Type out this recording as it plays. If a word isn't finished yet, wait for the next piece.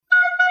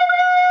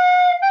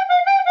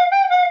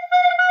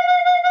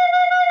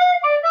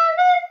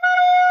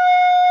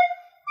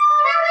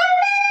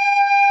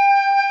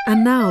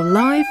And now,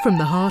 live from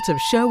the heart of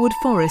Sherwood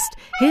Forest,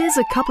 here's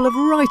a couple of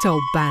right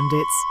old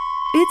bandits.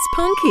 It's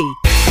Punky.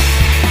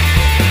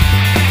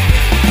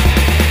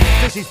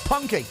 This is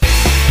Punky.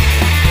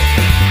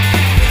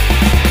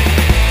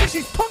 This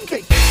is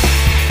Punky.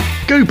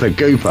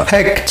 Gooper.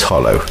 Heck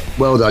Tollo.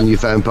 Well done, you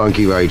found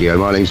Punky Radio.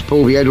 My name's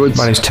Paul B. Edwards.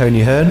 My name's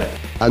Tony Hearn.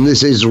 And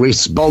this is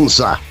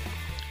Responsa.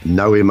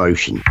 No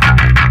emotion.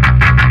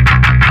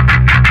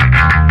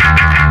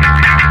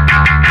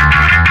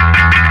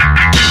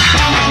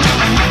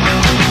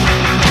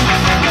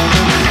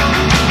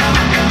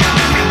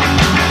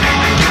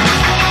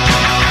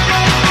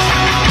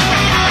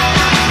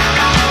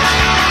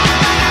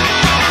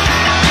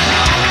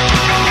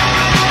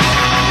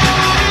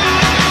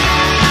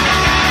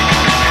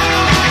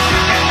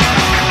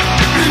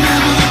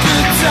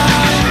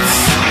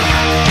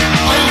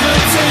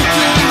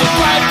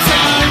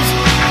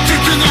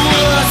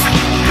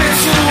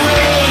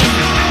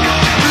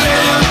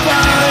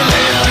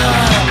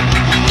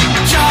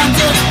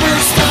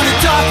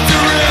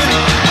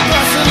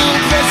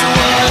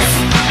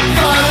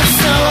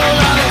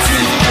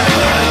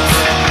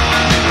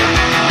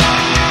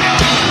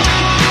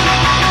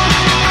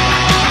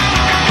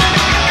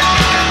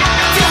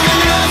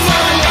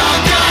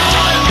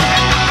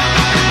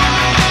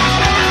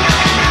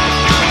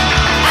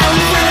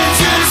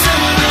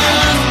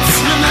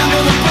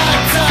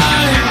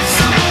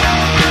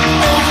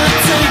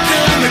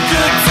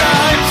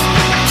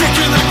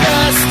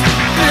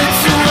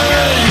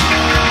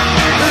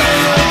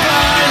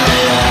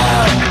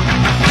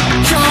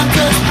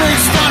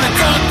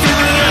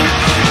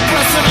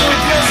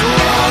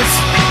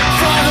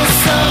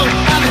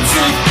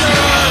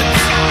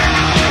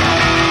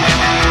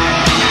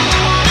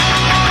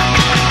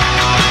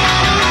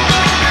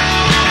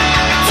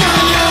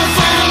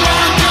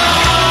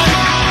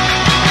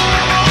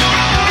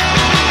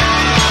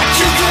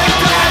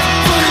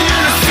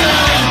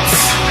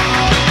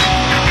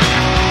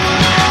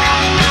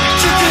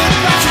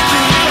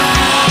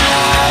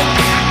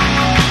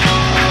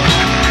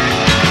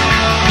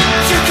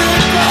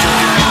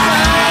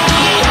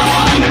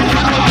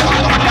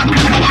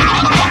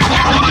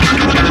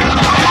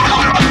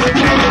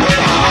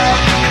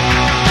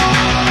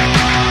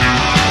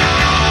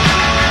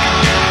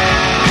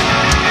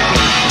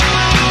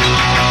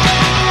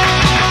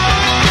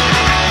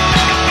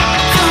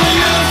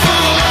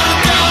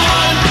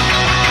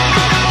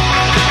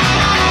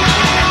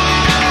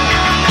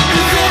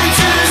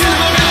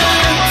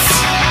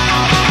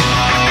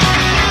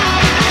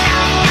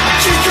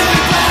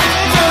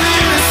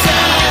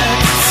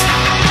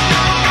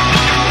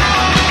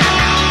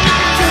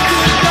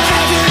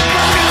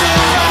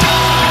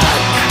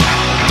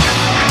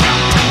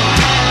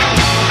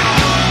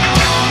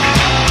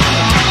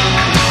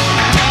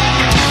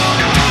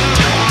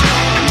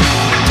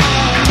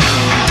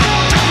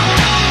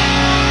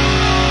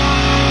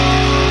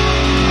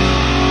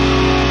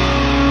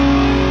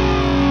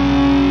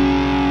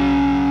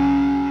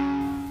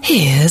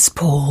 Here's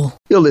Paul.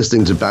 You're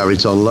listening to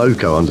Bariton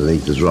Loco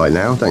underneath us right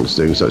now. Thanks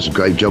for doing such a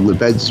great job on the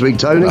bed this week,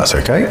 Tony. That's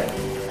okay.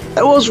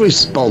 It was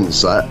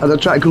Responsa and a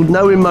track called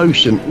No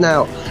Emotion.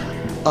 Now,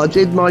 I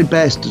did my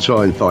best to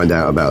try and find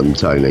out about them,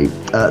 Tony.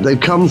 They've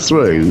come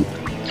through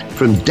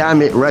from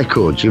Dammit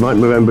Records. You might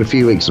remember a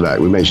few weeks back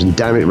we mentioned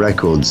Dammit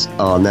Records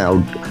are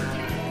now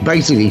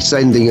basically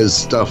sending us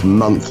stuff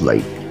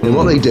monthly. And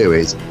what they do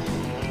is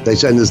they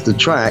send us the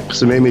track,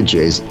 some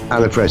images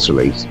and a press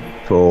release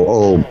for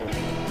all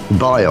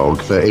biog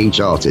for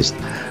each artist.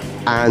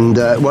 And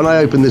when I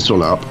opened this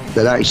one up,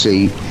 that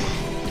actually,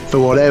 for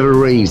whatever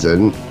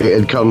reason, it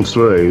had come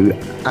through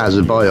as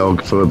a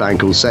biog for a band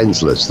called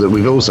Senseless that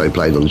we've also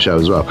played on the show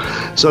as well.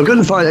 So I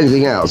couldn't find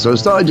anything else. So I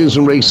started doing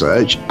some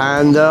research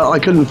and I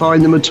couldn't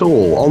find them at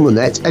all on the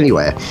net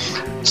anywhere.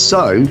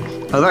 So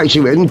I've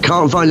actually written,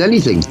 can't find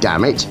anything,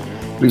 damn it,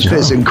 which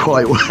fits in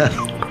quite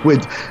well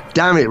with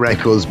Dammit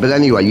Records. But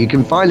anyway, you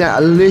can find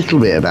out a little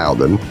bit about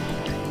them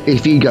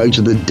if you go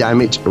to the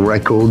Dammit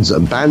Records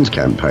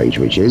Bandcamp page,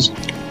 which is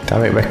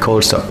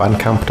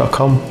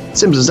dammitrecords.bandcamp.com.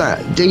 Simple as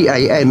that.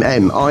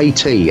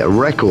 DAMMIT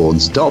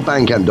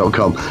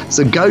records.bandcamp.com.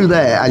 So go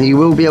there and you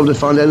will be able to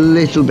find a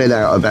little bit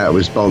out about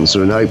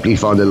Responsa and hopefully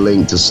find a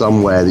link to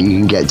somewhere that you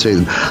can get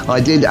to them.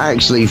 I did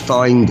actually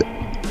find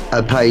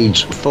a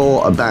page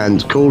for a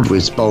band called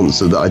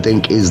Responsa that I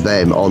think is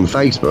them on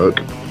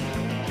Facebook,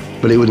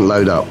 but it wouldn't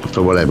load up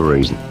for whatever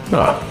reason.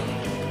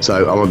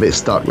 So I'm a bit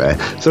stuck there.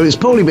 So it's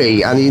Paulie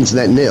B and the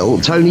Internet Nil.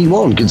 Tony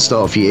 1, good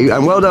start for you.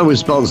 And well done,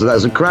 Responsa.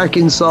 That's a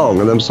cracking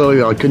song. And I'm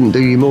sorry I couldn't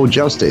do you more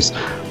justice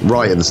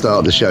right at the start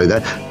of the show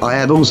there. I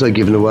have also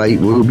given away,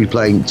 we'll be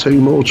playing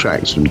 2 more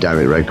tracks from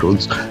Dammit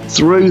Records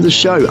through the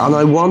show. And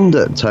I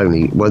wonder,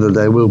 Tony, whether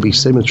there will be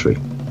symmetry.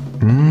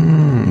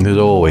 There's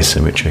always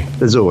symmetry.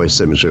 There's always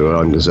symmetry where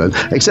I'm concerned.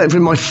 Except for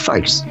in my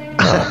face.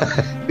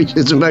 Which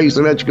isn't very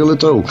symmetrical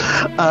at all.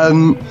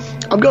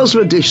 I've got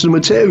some additional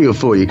material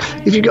for you.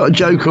 If you've got a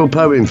joke or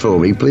poem for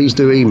me, please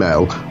do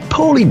email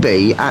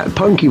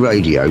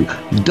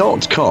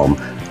paulieb@punkyradio.com.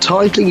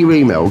 titling your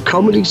email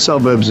Comedy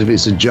Suburbs if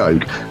it's a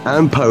joke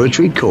and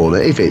Poetry Corner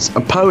if it's a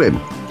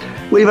poem.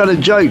 We've had a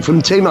joke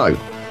from Timo.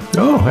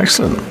 Oh,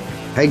 excellent.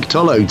 Heg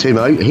Tolo,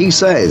 Timo. He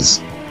says,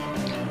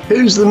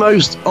 who's the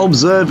most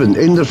observant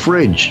in the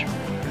fridge?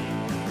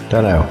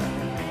 Don't know.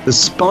 The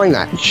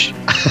spinach.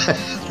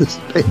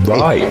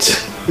 Right.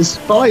 The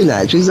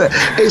spinach.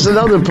 It's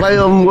another play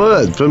on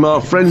word from our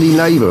friendly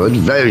neighbourhood,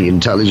 very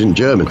intelligent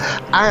German.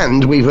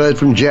 And we've heard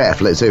from Jeff.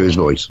 Let's hear his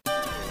voice.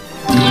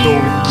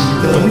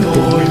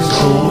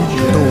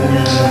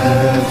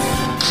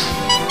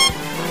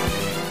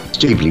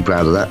 Stupidly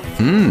proud of that.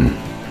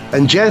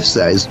 And Jeff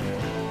says,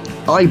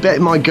 I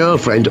bet my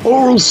girlfriend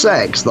oral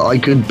sex that I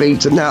could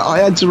beat. Now, I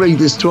had to read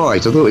this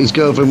twice. I thought his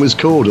girlfriend was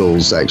called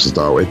oral sex to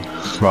start with.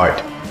 Right.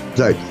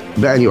 So,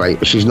 but anyway,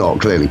 she's not,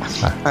 clearly.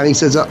 And he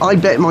says, I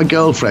bet my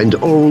girlfriend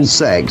oral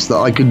sex that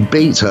I could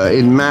beat her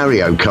in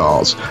Mario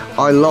Kart.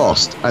 I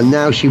lost, and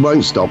now she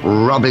won't stop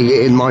rubbing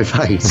it in my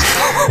face.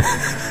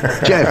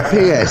 Jeff,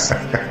 P.S.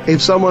 If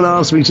someone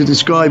asked me to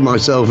describe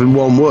myself in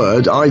one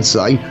word, I'd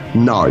say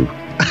no.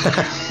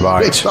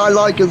 Right. Which I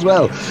like as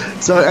well.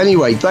 So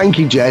anyway, thank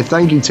you, Jeff.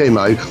 Thank you,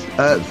 Timo.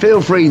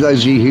 Feel free,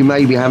 those of you who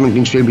maybe haven't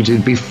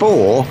contributed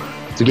before,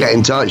 to get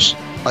in touch.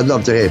 I'd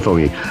love to hear from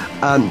you.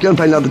 Going to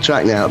play another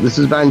track now. This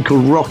is a band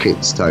called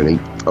Rockets, Tony.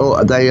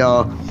 Oh, they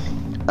are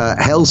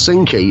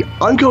Helsinki.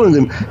 I'm calling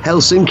them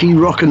Helsinki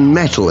rock and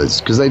metalers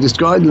because they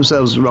describe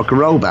themselves as a rock and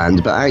roll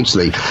band, but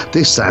actually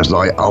this sounds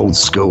like old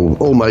school,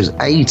 almost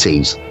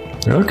 80s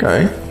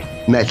Okay.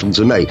 metal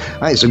to me.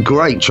 And it's a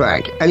great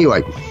track.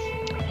 Anyway,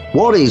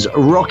 what is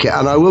Rocket?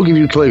 And I will give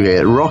you a clue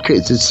here.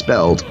 Rockets is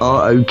spelled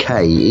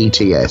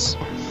Rokets.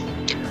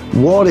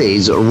 What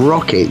is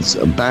Rockets'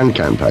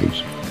 Bandcamp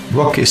page?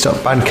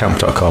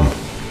 Rockets.bandcamp.com.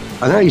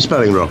 I know you're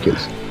spelling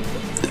Rockets.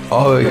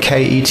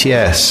 Rokets.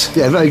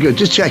 Yeah, very good.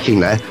 Just checking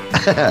there.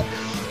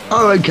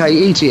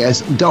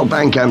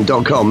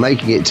 Rokets.bandcamp.com,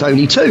 making it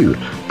Tony 2,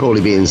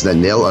 Paulie B Internet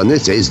nil, and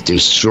this is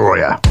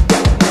Destroyer.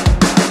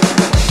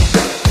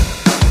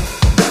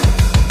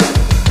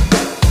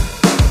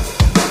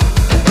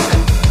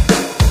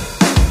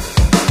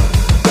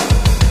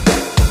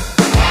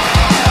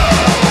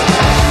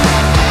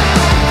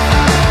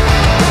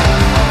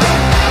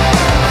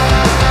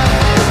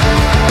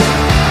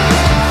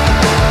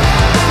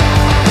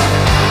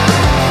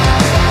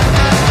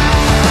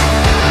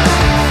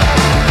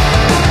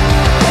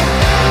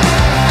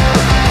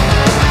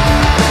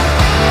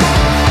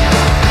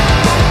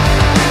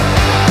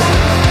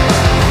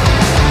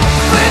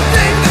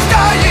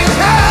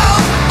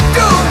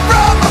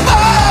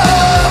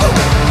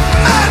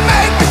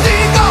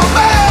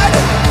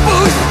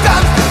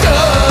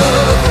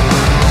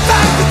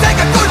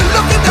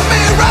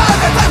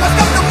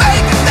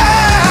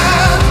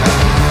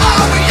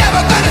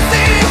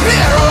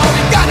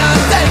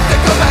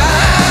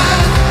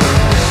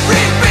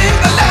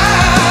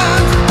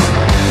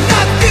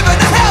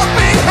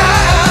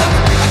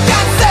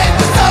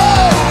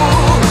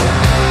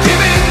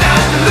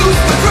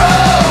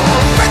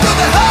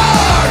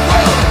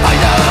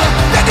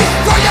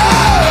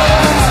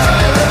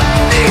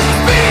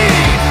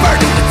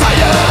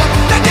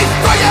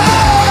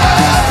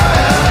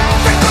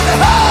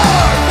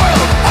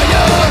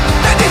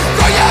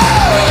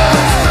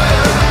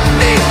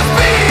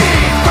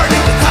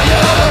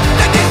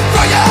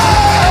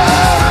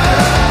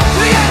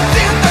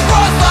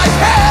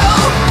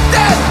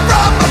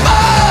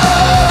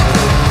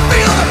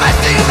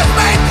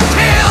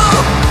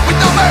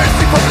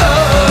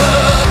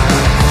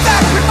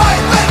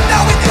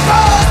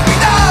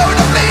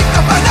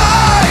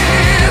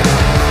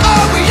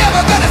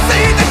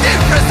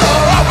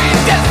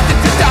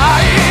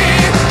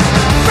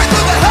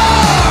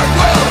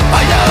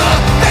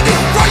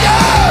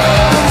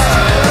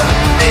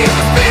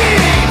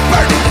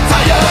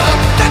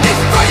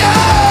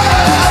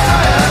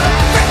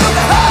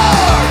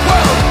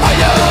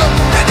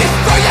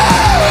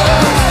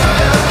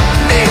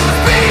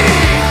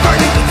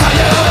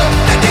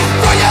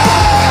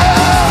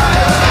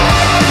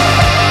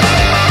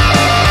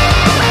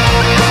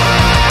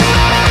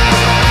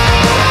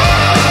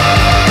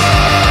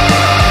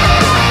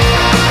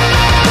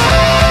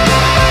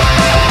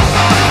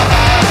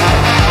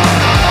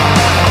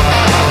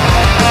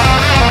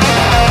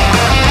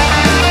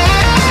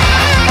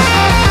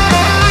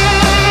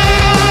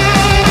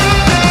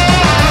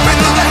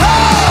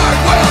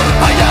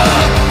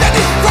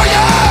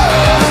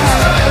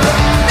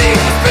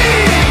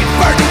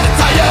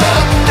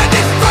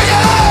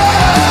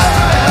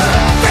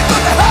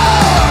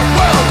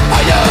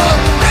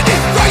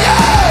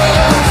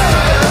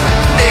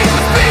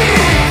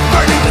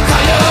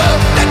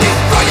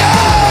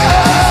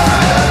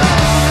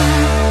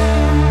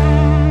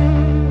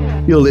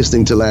 You're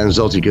listening to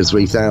Lanzotica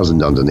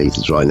 3000 underneath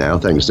us right now.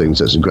 Thanks for doing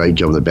such a great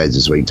job on the beds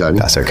this week, Tony.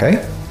 That's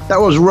okay.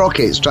 That was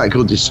Rockets, track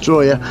called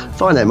Destroyer.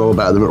 Find out more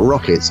about them at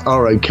Rockets,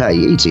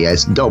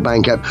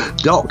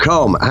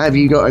 Rokets.bandcamp.com. Have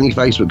you got any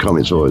Facebook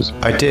comments for us?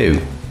 I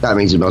do. That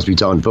means it must be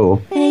time for...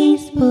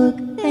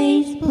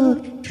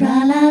 Facebook, tra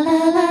la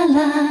la la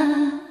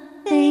la.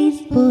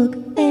 Facebook,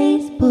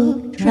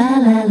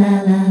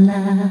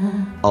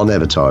 I'll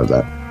never tire of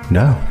that.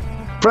 No.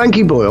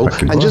 Frankie Boyle.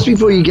 Frankie And Boyle. just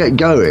before you get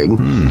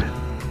going,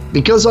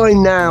 because I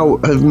now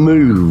have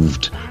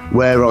moved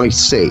where I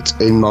sit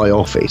in my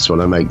office when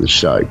I make the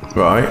show,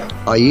 Right.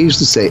 I used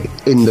to sit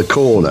in the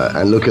corner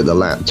and look at the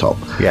laptop.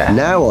 Yeah.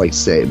 Now I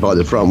sit by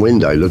the front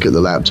window, look at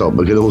the laptop,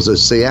 but can also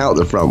see out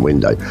the front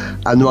window.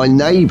 And my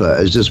neighbour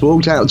has just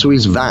walked out to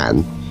his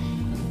van,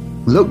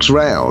 looks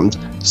round,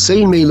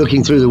 seen me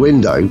looking through the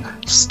window,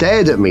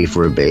 stared at me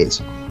for a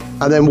bit,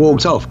 and then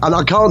walked off. And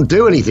I can't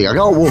do anything. I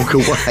can't walk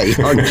away.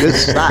 I'm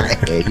just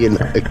sat here, you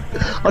know.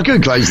 I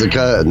could close the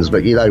curtains,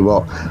 but you know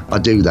what? I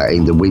do that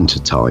in the winter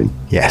time.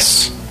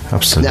 Yes,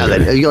 absolutely. Now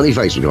then, have you got any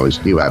Facebook comments?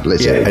 You have.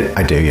 Let's hear it. Yeah,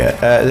 I do,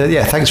 yeah.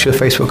 Yeah, thanks for your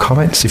Facebook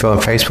comments. If you're on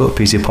Facebook,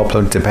 please do pop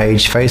along to the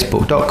page,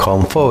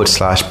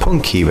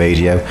 facebook.com/Punky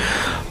Radio.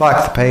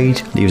 Like the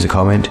page, leave us a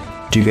comment,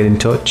 do get in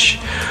touch.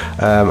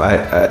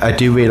 I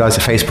do realise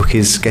that Facebook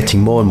is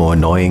getting more and more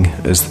annoying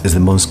as the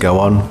months go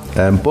on.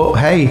 But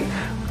hey,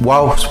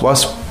 whilst we're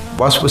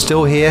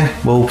still here,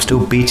 we're still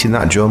beating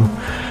that drum.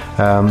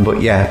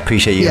 But yeah,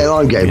 appreciate you. Yeah,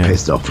 I'm getting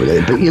pissed off with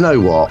it. But you know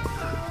what?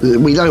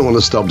 We don't want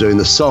to stop doing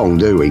the song,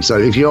 do we? So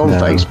if you're on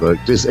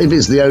Facebook, just if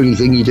it's the only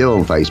thing you do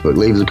on Facebook,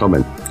 leave us a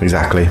comment.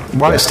 Exactly.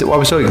 While we're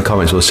still getting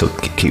comments, we'll still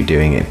keep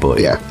doing it. But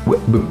Yeah.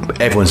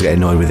 everyone's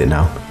getting annoyed with it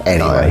now.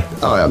 Anyway.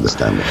 I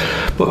understand.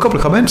 But a couple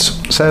of comments.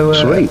 So,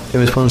 Sweet. in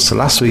response to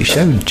last week's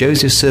show,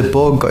 Joseph Sir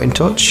Borg got in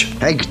touch,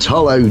 Egg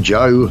Tolo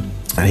Joe.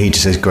 and he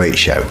just says, "Great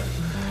show."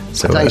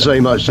 So, Thanks very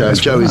much. thanks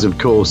for Joe is, that. of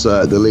course,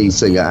 the lead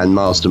singer and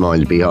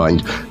mastermind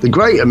behind the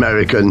great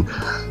American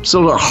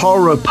sort of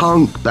horror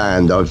punk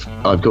band I've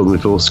called them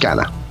before,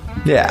 Scanner.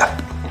 Yeah,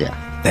 Yeah.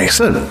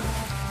 excellent.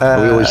 We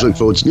always look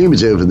forward to new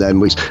material from them,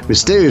 which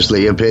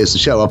mysteriously appears to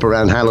show up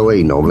around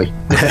Halloween normally.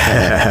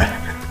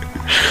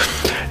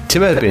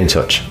 Timo has been in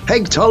touch.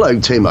 Egg Tolo,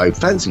 Timo.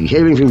 Fancy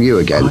hearing from you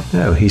again.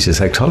 No, he says,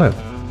 "Hey, Tolo,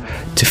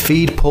 to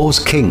feed Paul's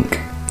kink,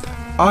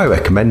 I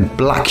recommend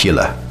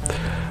Blackula.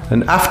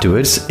 And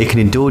afterwards, it can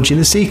indulge in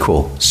the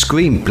sequel,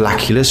 Scream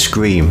Blackula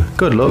Scream.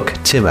 Good luck,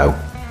 Timo."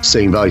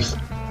 Seen both.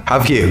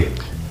 Have you?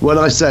 When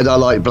I said I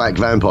like black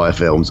vampire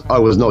films, I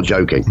was not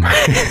joking. I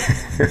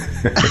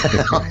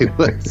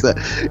was,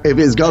 if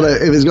it's got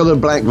a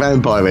black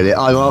vampire in it,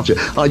 I'm after it.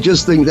 I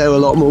just think they're a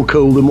lot more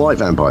cool than white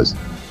vampires.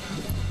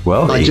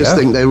 Well, there I you just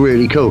go. think they're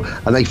really cool,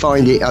 and they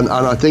find it, and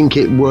I think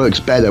it works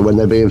better when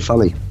they're being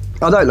funny.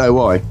 I don't know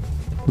why,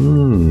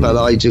 but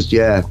I just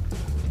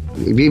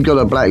If you've got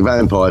a black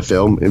vampire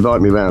film,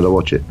 invite me round. I'll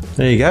watch it.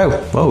 There you go.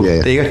 Well,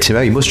 Yeah. there you go,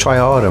 Timo. You must try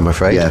harder, I'm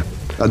afraid. Yeah.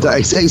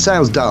 It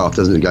sounds daft,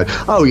 doesn't it? Go,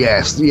 oh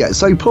yes, yeah.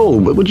 So, Paul,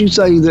 would you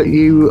say that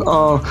you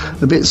are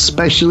a bit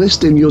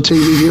specialist in your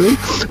TV viewing?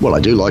 Well, I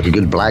do like a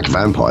good black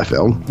vampire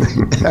film.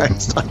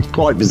 It's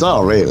quite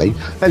bizarre, really.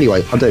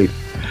 Anyway, I do.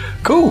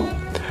 Cool.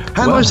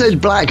 Have I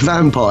said black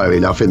vampire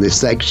enough in this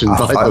section?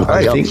 By the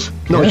way, I think,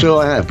 not yeah.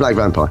 sure I have. Black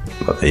vampire.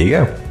 Well, there you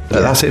go.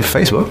 That's it for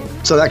Facebook.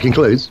 So that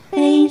concludes.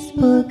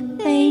 Facebook,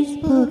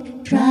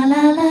 tra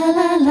la la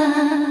la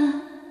la.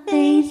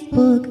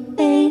 Facebook,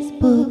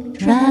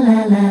 tra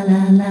la la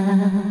la la.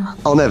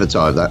 I'll never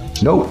tire of that.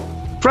 No.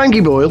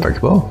 Frankie Boyle. Frankie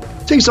Boyle.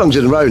 2 songs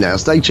in a row now.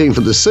 Stay tuned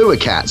for the Sewer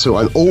Cats, who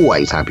I'm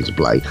always happy to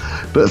play.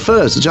 But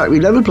first, a track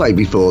we've never played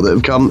before that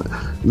have come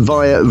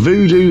via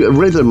Voodoo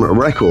Rhythm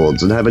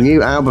Records and have a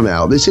new album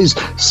out. This is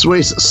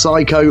Swiss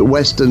Psycho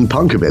Western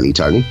Punkabilly,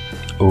 Tony.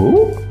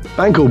 Ooh.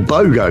 Band called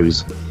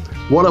Bogos.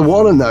 What I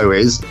want to know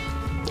is,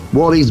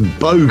 what is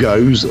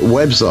Bogos'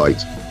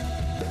 website?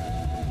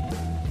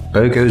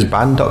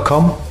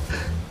 Bogosband.com.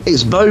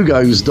 It's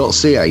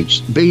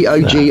bogos.ch,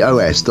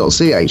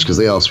 bogos.ch, because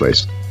they are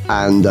Swiss.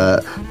 And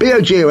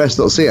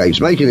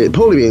bogos.ch, making it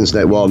Paulie the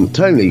Internet 1,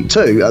 Tony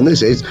 2, and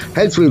this is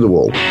Head Through the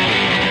Wall.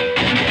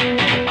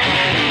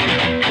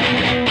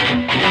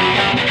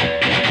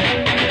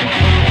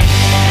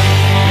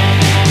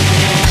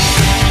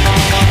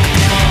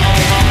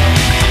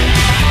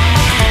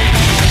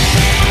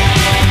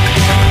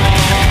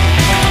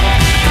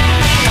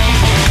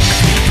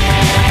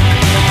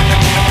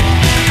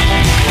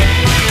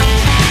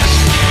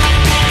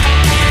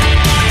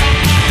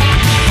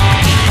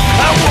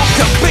 I woke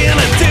up in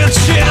a ditch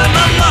and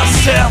I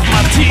lost half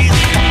my teeth.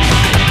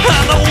 I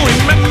don't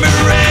remember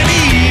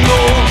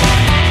anymore.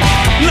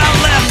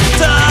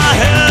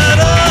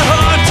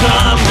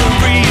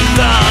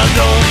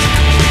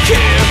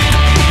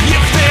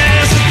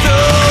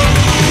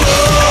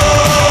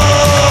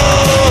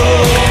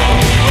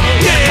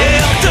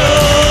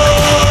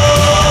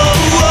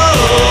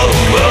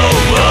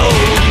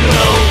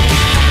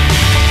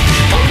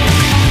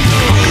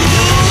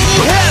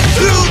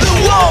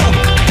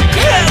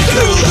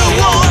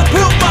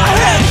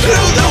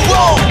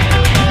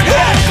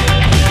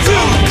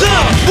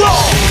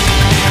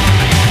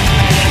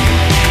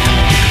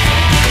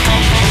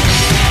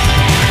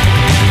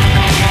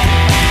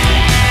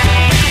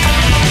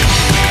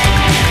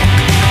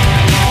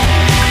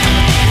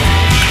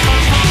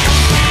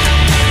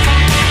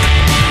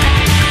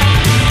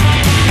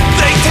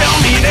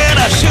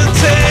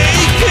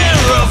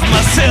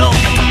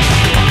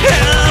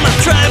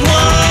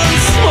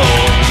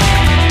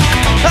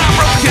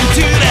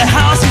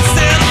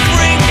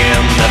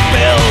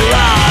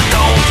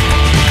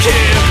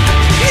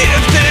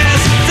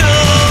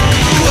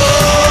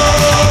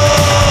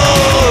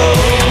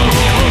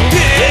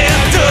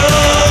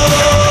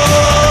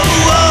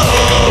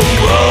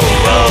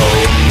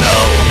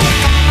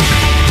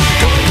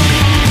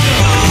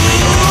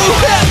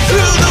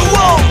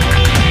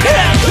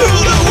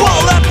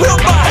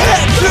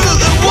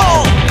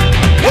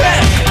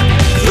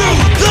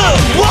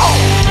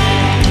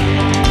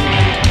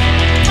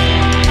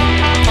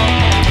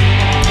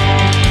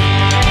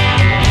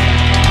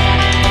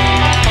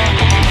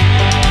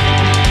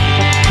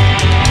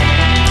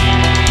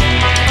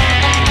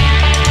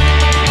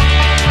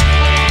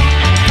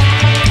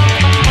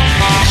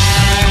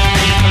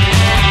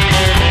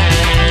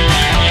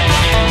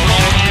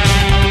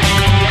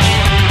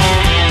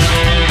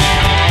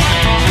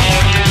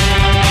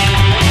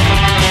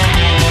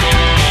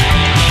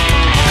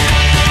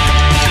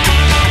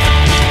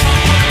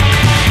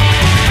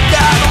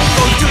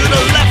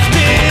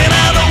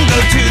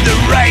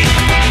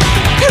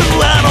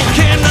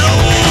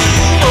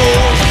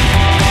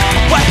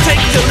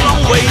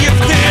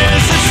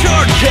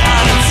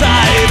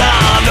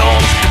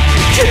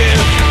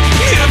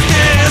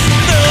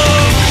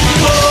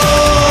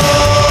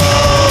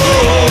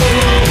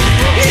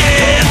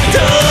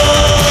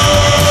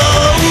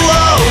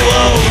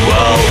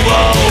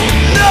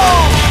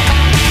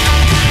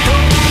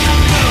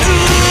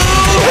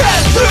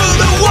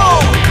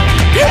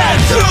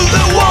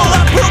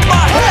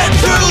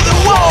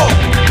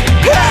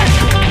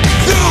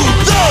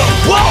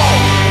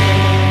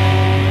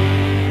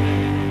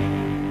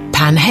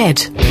 Pan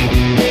Head.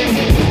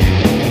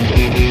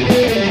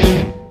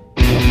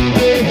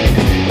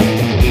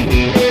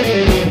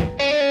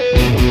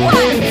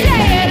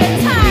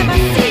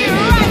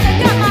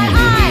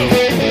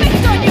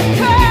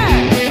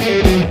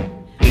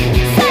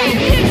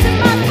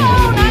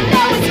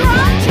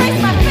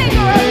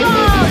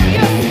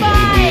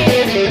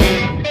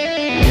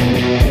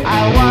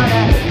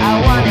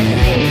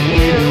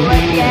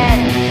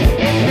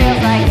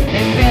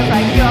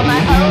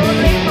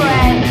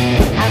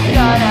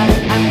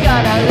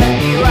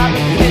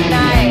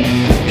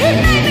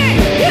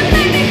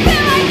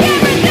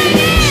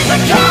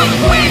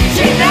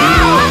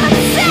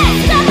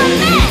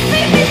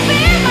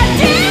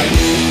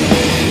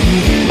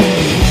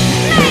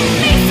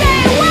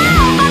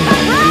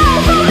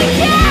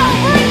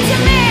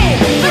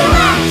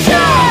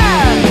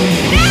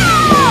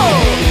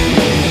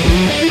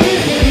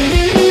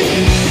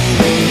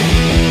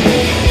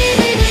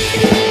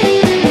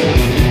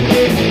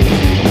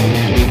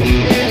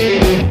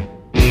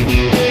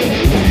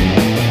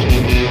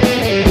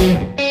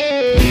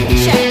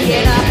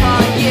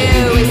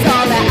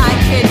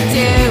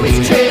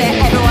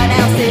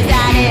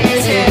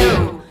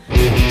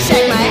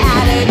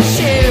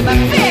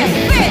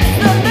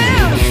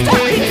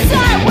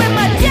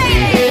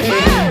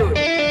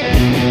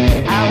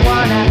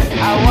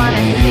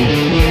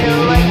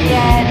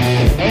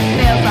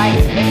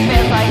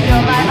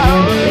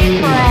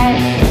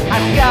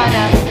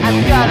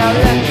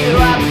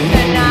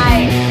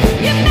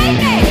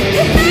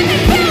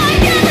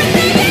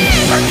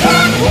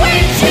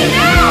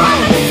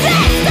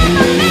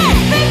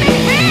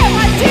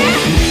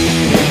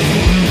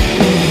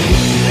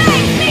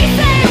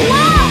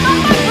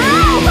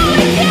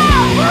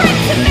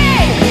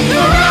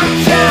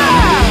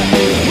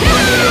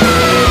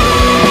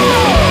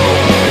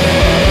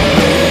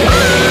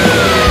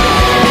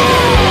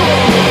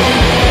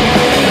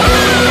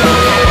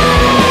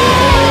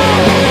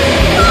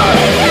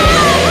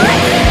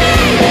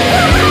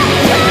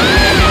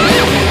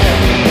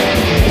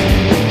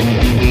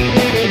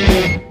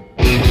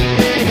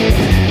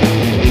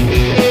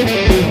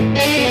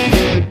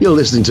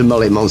 Listening to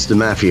Mullet Monster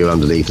Mafia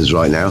underneath us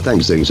right now.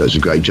 Thanks for doing such a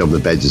great job on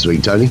the beds this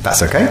week, Tony.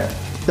 That's okay.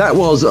 That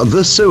was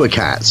the Sewer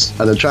Cats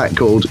and a track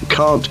called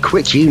Can't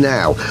Quit You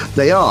Now.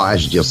 They are,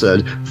 as you just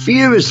heard,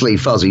 furiously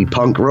fuzzy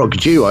punk rock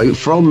duo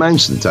from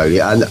Manchester, Tony,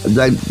 and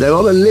they're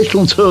on a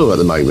little tour at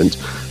the moment.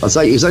 I'd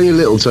say it's only a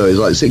little tour, it's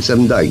like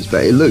 6-7 days,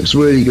 but it looks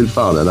really good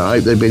fun, and I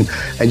hope they've been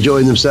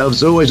enjoying themselves.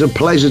 It's always a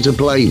pleasure to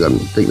play them. I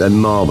think they're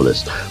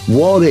marvellous.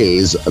 What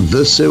is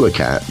the Sewer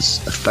Cats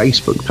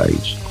Facebook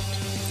page?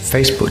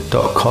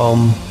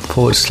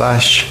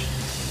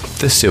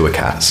 Facebook.com/The Sewer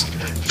Cats.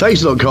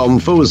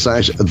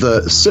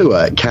 Facebook.com/The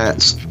Sewer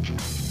Cats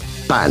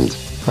Band.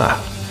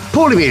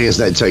 Paulie being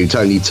internet too,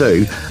 Tony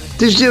too.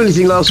 Did you do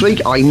anything last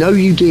week? I know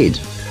you did.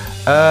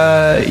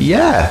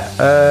 Yeah.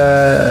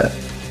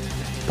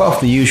 Apart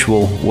from the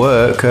usual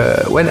work,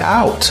 went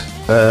out,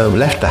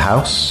 left the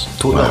house,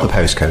 talked about the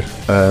postcode.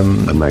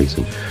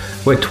 Amazing.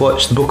 Went to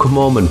watch the Book of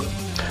Mormon.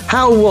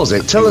 How was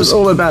it? Tell us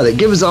all about it.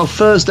 Give us our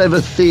first ever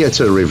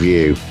theatre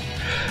review.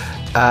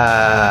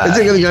 Is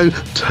it going to go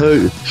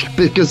to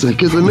because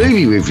the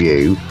movie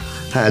review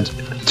had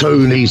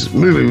Tony's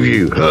movie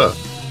review,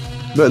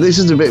 but this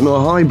is a bit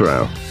more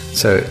highbrow.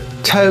 So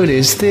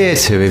Tony's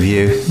theatre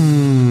review.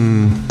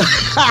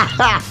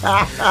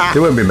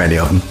 There won't be many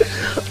of them.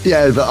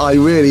 Yeah, but I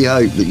really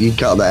hope that you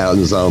cut that out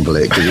and sample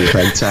it because it's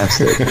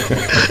fantastic.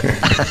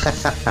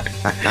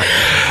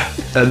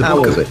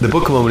 The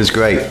Book of Mormon is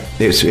great.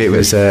 It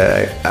was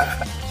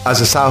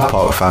as a South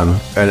Park fan,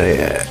 and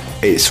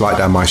it's right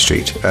down my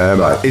street.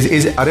 Right.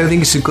 I don't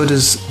think it's as good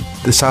as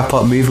the South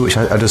Park movie, which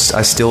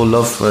I still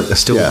love.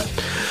 Yeah.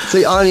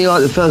 See, I only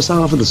like the first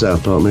half of the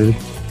South Park movie.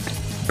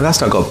 But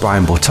that's not got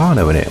Brian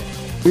Bortano in it.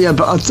 Yeah,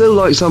 but I still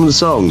like some of the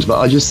songs, but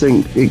I just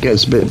think it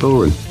gets a bit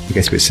boring. It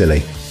gets a bit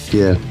silly.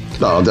 Yeah.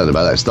 No, I don't know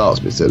about that. It starts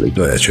a bit silly.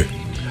 No, that's true.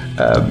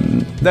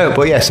 No,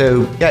 but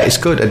it's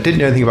good. I didn't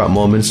know anything about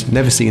Mormons.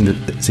 Never seen the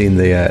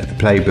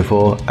play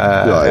before.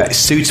 Right. It's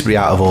suitably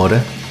out of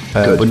order,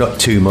 but not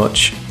too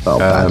much.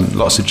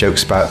 Lots of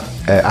jokes about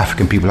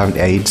African people having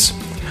AIDS.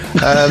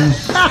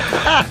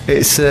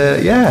 It's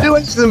yeah. Do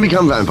any of them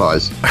become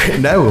vampires?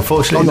 No,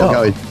 unfortunately I'm not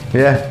going.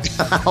 Yeah,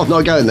 I'm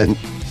not going then.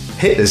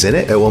 Hitler's in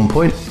it at one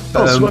point.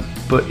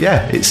 But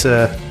yeah, it's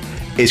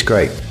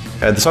great.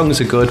 The songs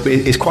are good, but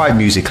it's quite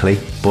musically,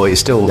 but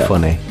it's still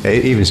funny.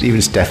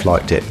 Even Steph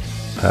liked it.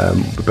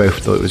 We both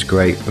thought it was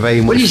great.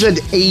 When you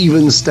said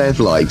even Steph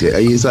liked it,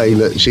 are you saying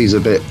that she's a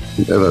bit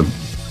of a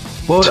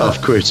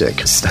tough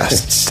critic?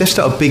 Steph's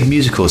not a big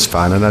musicals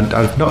fan, and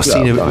I've not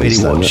seen her really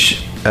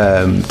watch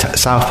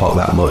South Park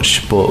that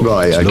much, but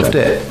she loved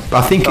it.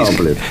 But I think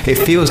it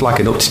feels like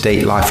an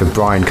up-to-date Life of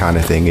Brian kind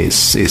of thing.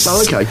 It's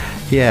okay.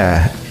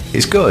 Yeah,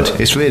 it's good.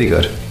 It's really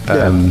good.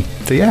 So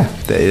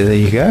there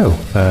you go.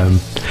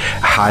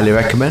 Highly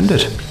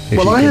recommended.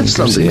 Well, I had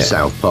something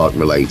South Park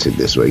related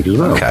this week as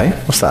well. Okay,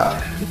 what's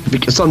that?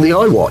 Because something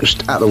I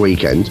watched at the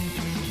weekend.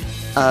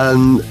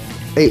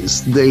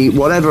 it's the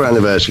whatever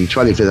anniversary,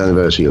 25th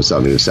anniversary or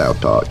something of South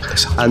Park,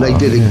 and they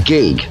did a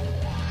gig.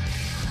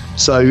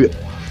 So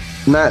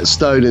Matt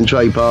Stone and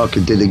Trey Parker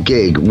did a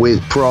gig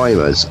with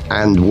Primus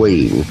and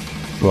Ween.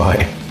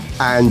 Right.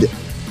 And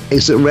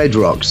it's at Red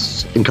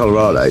Rocks in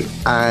Colorado,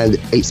 and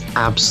it's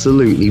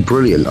absolutely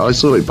brilliant. I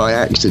saw it by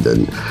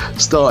accident,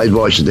 started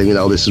watching thinking,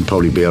 oh, this would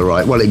probably be all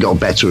right. Well, it got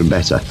better and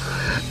better.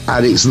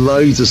 And it's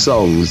loads of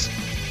songs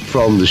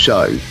from the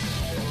show.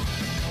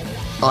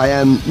 I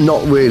am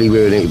not really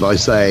ruining it by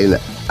saying,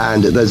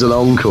 and there's an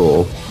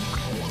encore,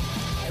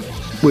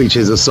 which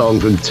is a song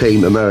from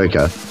Team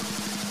America.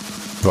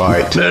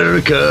 Right.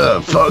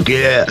 America, fuck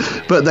yeah.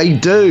 But they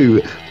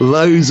do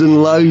loads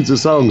and loads of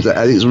songs,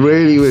 and it's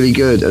really, really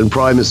good. And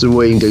Primus and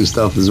Ween do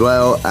stuff as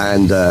well.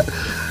 And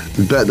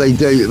but they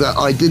do.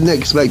 I didn't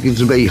expect it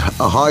to be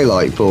a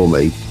highlight for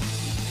me.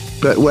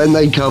 But when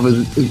they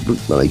covered,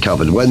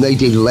 when they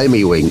did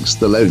Lemmy Winks,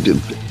 do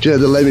you know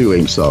the Lemmy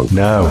Winks song?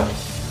 No.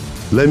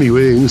 Lemmy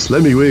Winks,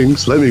 Lemmy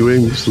Winks, Lemmy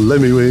Winks,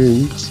 Lemmy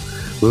Winks.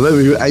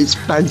 It's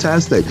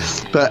fantastic,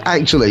 but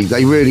actually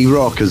they really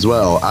rock as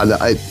well, and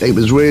it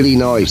was really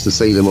nice to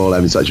see them all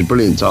having such a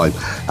brilliant time,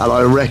 and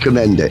I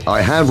recommend it.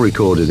 I have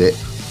recorded it.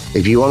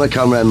 If you want to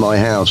come around my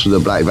house with a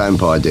Black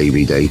Vampire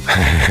DVD,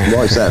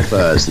 watch that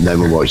first and then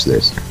we'll watch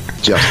this.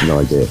 Just an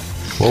idea.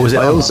 What was it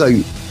on?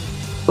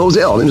 What was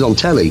it on? It was on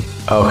telly.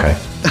 Oh, okay.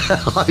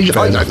 I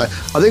don't know.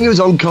 I think it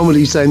was on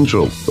Comedy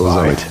Central or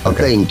right, something.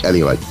 okay. I think,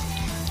 anyway.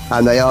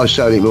 And they are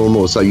showing it more and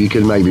more, so you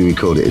can maybe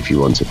record it if you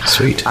want to.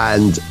 Sweet.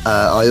 And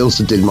I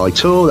also did my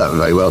tour. That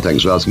went very well,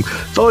 thanks for asking.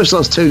 Forest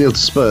lost 2-0 to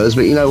Spurs,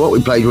 but you know what?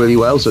 We played really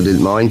well, so I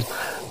didn't mind.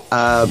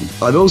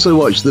 I've also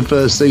watched the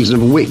first season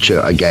of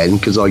Witcher again,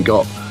 because I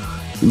got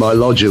my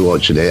lodger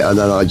watching it, and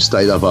then I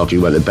stayed up after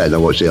he went to bed and I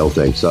watched the whole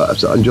thing, so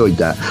I enjoyed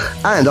that.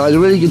 And I had a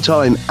really good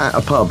time at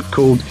a pub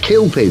called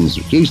Kilpins.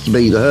 It used to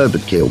be the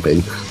Herbert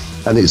Kilpin,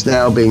 and it's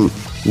now been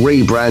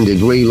rebranded,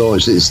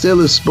 relaunched. It's still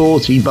a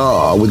sporty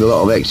bar with a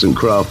lot of excellent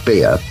craft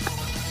beer,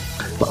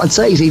 but I'd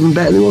say it's even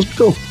better than it was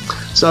before.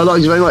 So I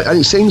liked it very much, and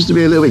it seems to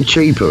be a little bit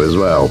cheaper as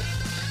well,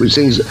 which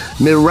seems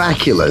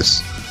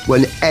miraculous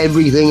when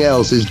everything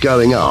else is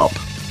going up.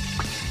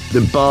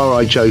 The bar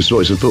I chose to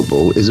watch the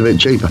football is a bit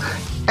cheaper.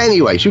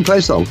 Anyway, should we play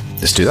a song?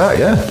 Let's do that,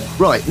 yeah.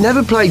 Right,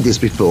 never played this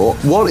before,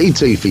 wanted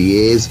to for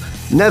years,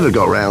 never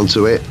got round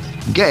to it,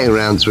 getting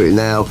round to it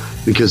now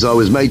because I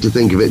was made to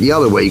think of it the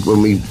other week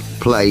when we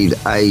played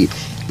a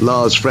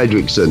Lars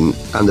Fredriksson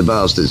and the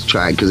Bastards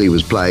track because he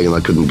was playing and I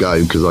couldn't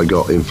go because I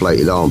got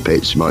inflated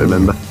armpits, you might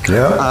remember.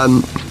 Yeah.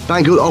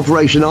 Band called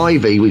Operation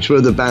Ivy, which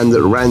were the band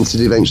that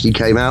Rancid eventually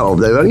came out of.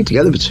 They were only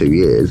together for 2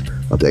 years,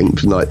 I think,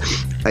 from like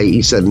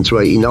 87 to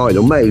 89,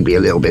 or maybe a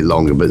little bit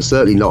longer, but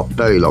certainly not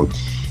very long.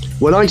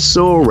 When I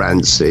saw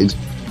Rancid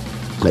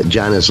at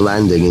Janus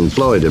Landing in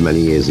Florida many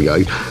years ago,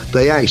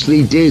 they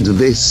actually did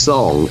this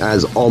song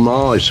as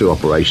homage to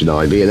Operation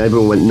Ivy, and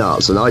everyone went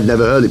nuts, and I'd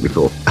never heard it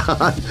before.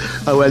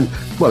 I went,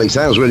 well, it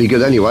sounds really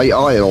good anyway,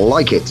 I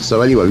like it.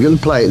 So anyway, we're going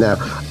to play it now.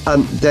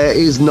 There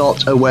is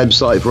not a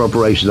website for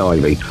Operation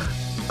Ivy.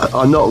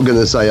 I'm not going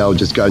to say I'll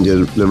just go and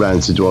do the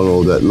Rancid one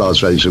or the Lars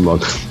Fredriksson one.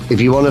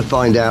 If you want to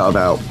find out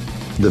about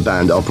the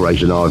band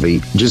Operation Ivy,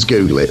 just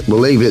Google it. We'll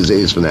leave it as it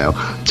is for now.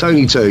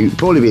 Tony 2,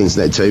 Paulie the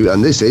Internet 2,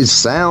 and this is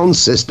Sound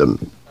System.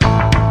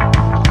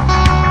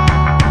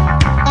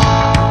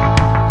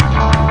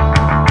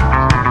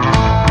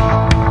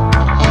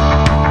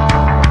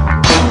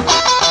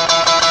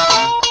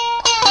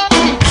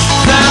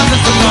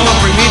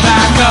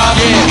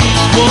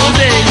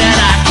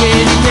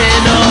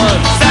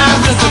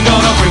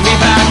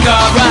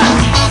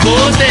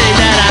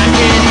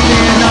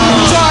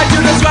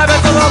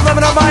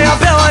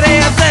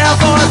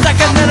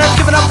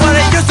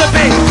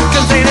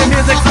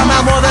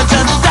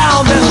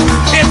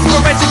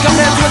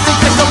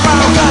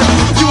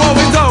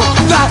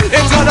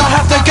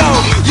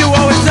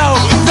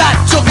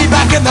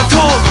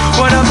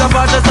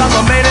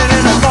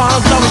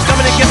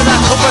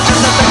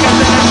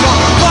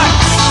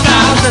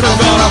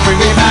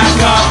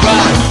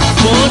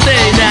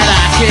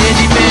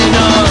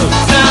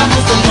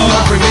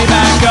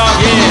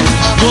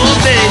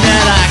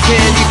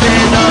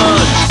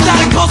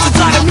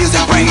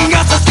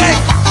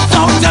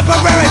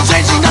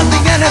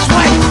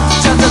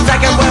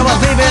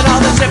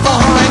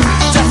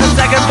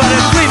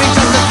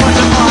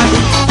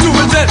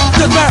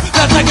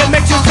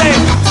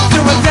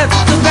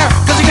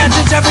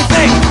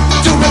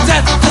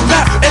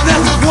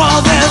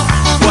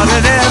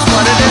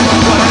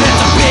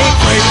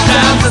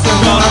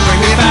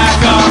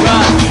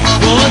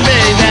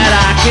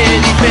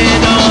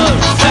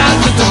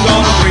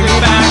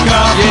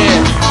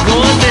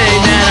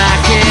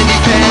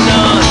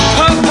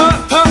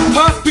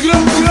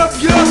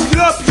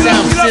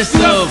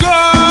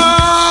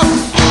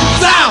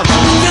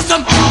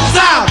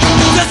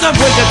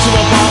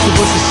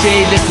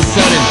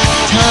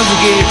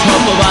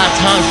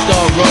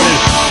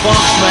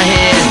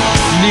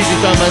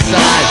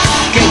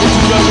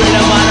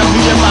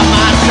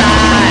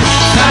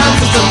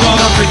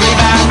 Bring me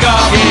back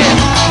up, yeah.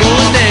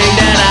 One thing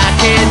that I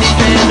can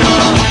depend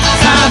on.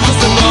 Time just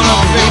to gonna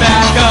bring me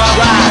back up.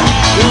 Right.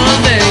 One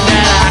thing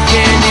that I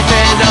can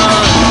depend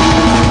on.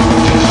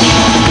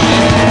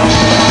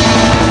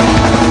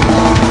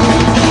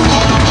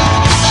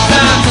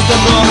 Time just to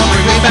gonna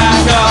bring me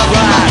back up.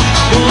 Right.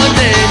 One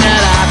thing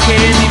that I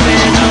can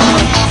depend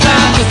on.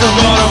 Time just to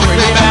gonna bring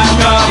me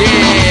back up.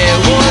 Yeah.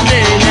 One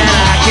thing that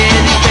I can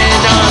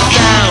depend on.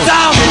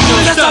 Sound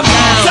system.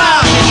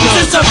 Sound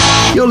system.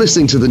 You're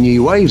listening to the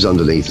new waves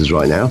underneath us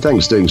right now.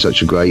 Thanks for doing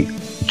such a great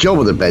job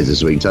of the beds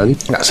this week, Tony.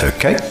 That's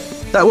okay.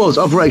 That was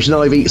Operation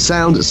Ivy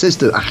Sound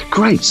System. A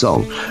great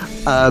song.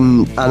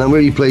 And I'm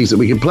really pleased that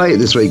we can play it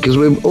this week because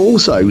we're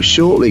also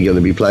shortly going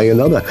to be playing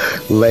another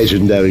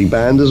legendary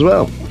band as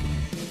well.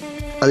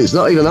 And it's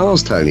not even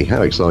ours, Tony.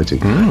 How exciting.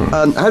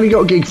 Have you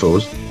got a gig for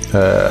us?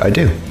 I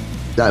do.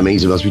 That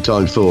means it must be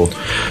time for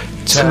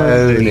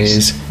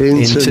Tony's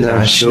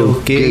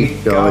International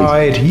Gig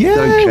Guide. Yeah.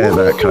 Don't care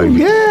about COVID.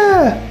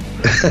 Yeah.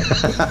 We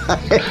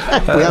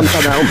haven't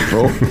done that one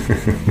before.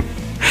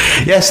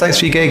 Yes, thanks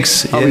for your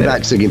gigs. I'll be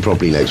back singing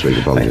properly next week.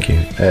 Thank you.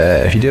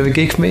 If you do have a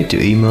gig for me, do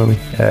email me.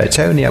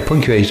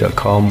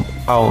 Tony@punkrage.com.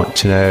 I want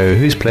to know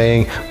who's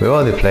playing, where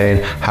are they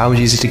playing, how much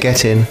is it to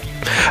get in.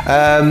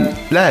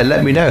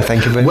 Let me know.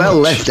 Thank you very much. Well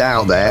left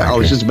out there. I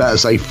was just about to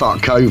say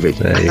fuck COVID.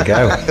 There you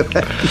go.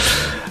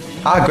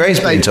 Graham's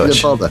been in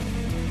touch.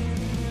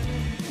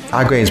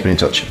 Graham's been in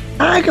touch.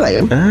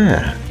 Graham.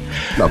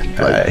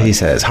 Lovely. He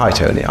says, "Hi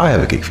Tony, I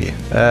have a gig for you.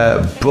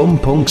 Brum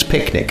Punk's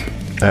Picnic,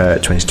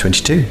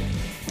 2022.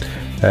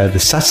 The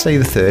Saturday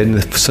the 3rd and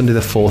the Sunday the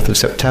 4th of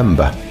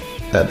September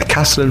at the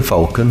Castle and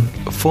Falcon,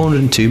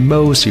 402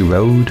 Moseley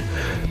Road,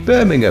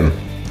 Birmingham.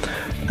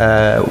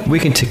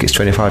 Weekend tickets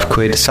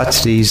 £25,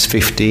 Saturdays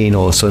 15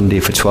 or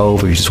Sunday for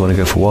 12 if you just want to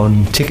go for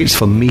one. Tickets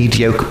from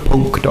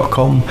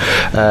mediocrepunk.com.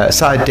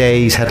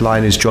 Saturdays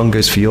headliners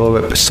Drongos for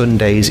Europe,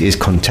 Sundays is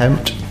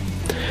Contempt.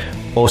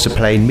 Also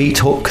playing Meat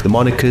Hook, The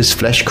Monikers,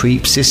 Flesh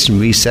Creep, System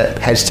Reset,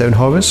 Headstone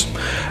Horrors,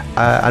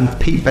 and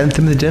Pete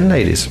Bentham and the Din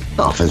Ladies.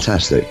 Oh,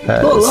 fantastic.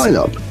 What a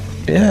lineup.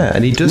 Yeah,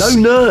 and he does...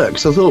 No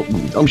Nurks. I thought,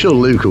 I'm sure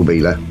Luke will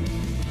be there.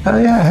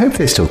 Yeah, I hope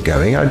they're still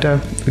going. I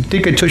did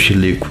get in touch with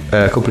Luke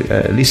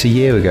at least a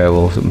year ago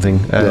or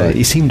something.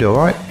 He seemed all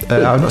right.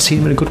 I've not seen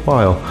him in a good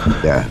while.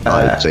 Yeah,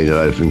 I haven't seen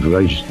anything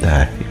for ages.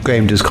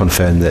 Graham does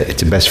confirm that,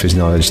 to the best of his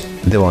knowledge,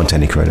 there aren't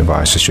any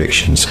coronavirus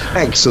restrictions.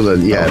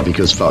 Excellent,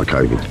 because fuck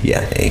COVID.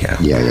 Yeah, there you go.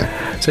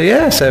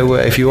 Yeah. So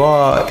if you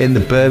are in the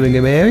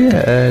Birmingham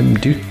area,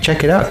 do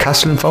check it out,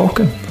 Castle and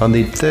Falcon, on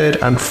the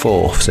 3rd and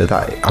 4th. So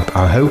that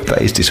I hope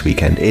that is this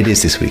weekend. It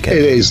is this weekend.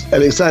 It is,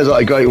 and it sounds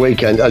like a great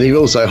weekend. And he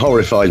also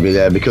horrified me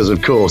there because,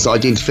 of course, I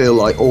did feel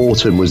like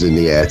autumn was in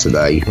the air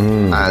today,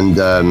 and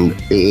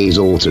it is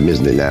autumn,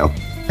 isn't it now?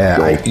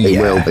 It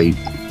will be.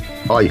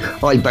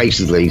 I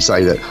basically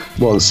say that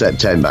once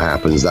September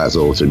happens, that's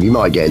autumn. You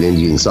might get an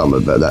Indian summer,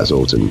 but that's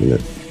autumn, you know.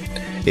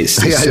 It's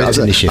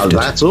certainly shifted.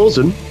 That's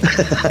autumn.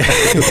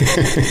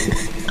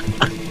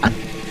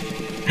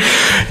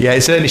 Yeah,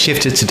 it certainly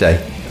shifted today.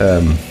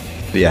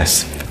 But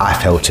yes, I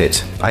felt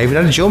it. I even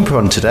had a jumper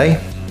on today.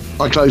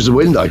 I closed the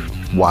window.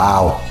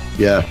 Wow.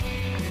 Yeah.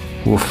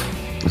 Oof.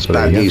 That's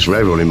bad news for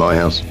everyone in my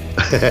house.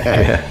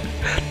 Yeah.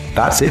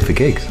 That's it for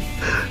gigs.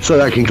 So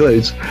that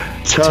concludes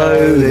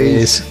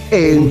Tony's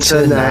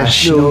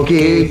International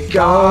Gig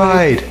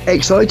Guide.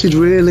 Excited,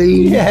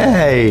 really?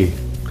 Yay!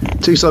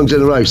 2 songs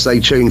in a row.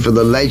 Stay tuned for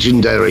the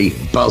legendary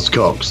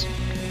Buzzcocks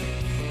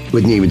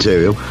with new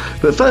material.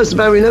 But first, a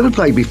band we never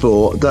played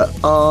before that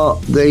are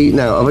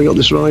now, have I got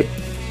this right?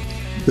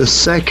 The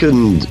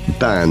second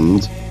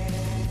band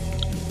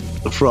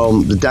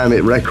from the Damn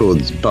It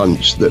Records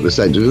bunch that was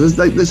sent to us.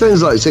 There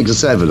sounds like 6 or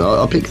 7.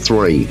 I'll pick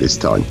 3 this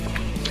time.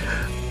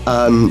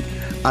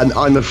 And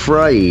I'm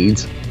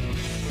afraid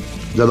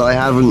that I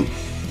haven't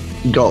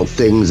got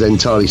things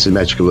entirely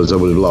symmetrical as I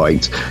would have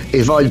liked.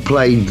 If I'd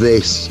played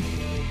this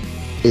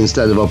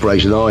instead of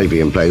Operation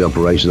Ivy and played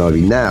Operation Ivy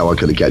now, I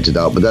could have kept it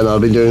up, but then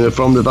I've been doing it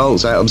From the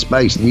Vaults Out of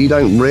Space, and you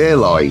don't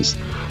realise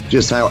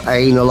just how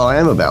anal I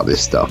am about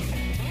this stuff.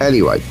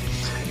 Anyway,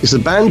 it's a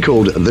band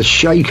called The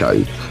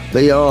Shaco.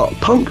 They are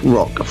punk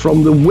rock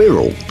from the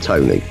Wirral,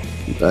 Tony.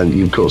 And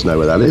you, of course, know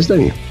where that is,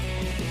 don't you?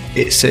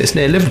 It's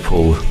near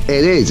Liverpool.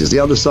 It is. It's the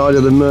other side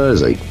of the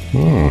Mersey.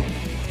 And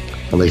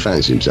they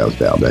fancy themselves a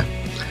bit up there.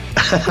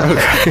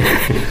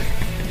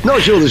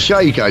 Not sure the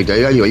Shaco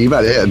do. Anyway, you've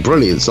had a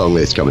brilliant song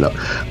list coming up.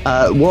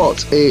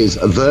 What is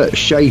the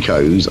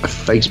Shaco's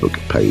Facebook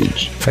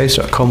page?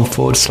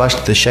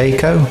 Facebook.com/The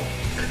Shaco.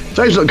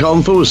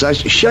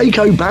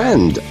 Facebook.com/Shaco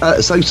Band.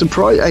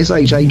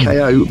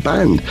 SHAKO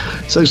Band.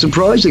 So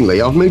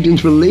surprisingly, I've moved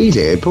into a lead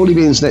here. Paulie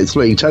B Internet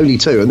 3, Tony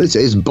 2, and this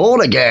is Born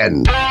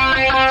Again.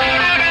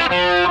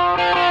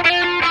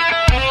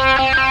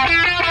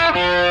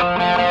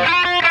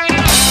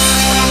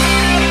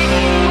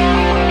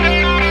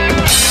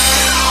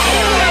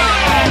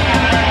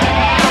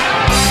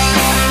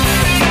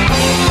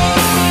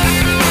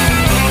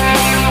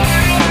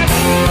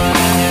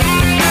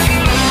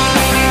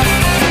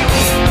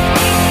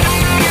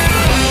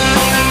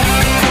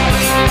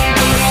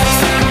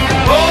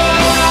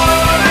 Oh,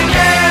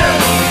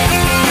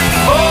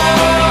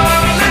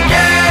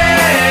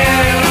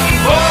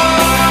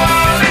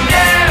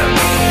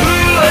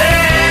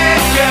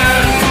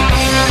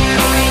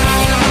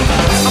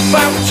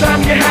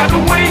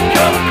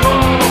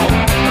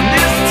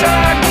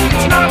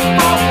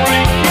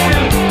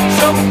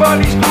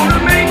 Somebody's gonna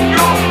make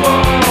your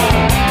fall.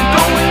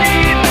 Don't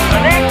need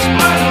an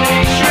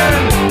explanation.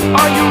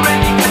 Are you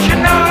ready? 'Cause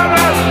you're not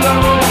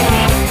alone.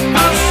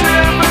 The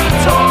servant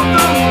told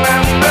the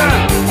master,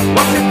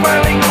 what's it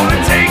finally gonna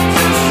take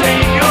to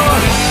save your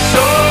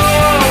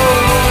soul?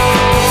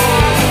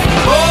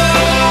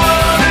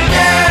 Born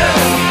again,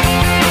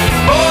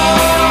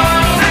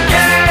 born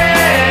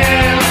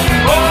again,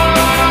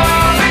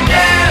 born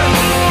again,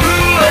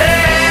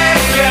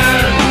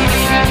 again.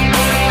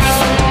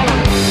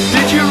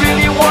 Did you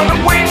really wanna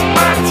waste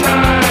my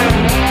time?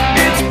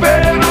 It's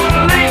better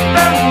late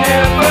than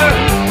never.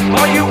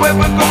 Are you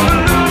ever gonna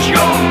lose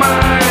your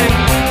mind?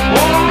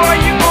 Or are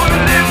you gonna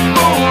live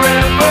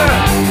forever?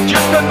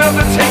 Just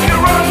another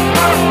taker on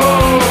the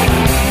road.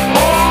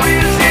 Or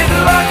is it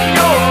luck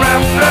you're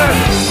after?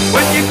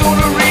 When you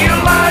gonna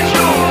realize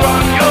you're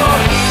on your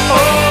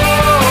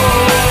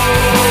own?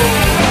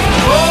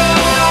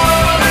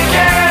 Born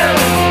again,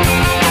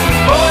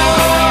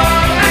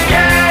 born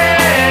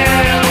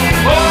again,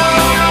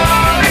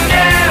 born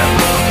again,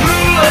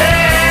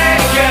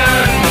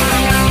 again.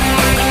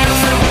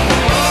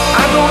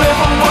 I don't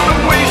ever wanna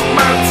waste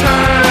my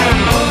time.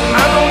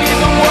 I don't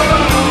even wanna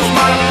lose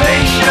my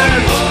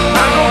patience.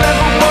 I don't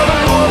ever wanna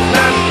walk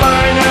that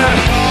line again.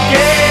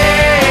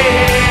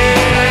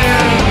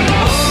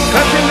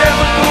 'Cause you're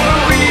never gonna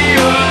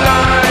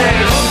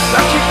realize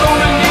that you're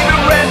gonna need a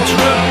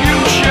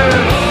retribution.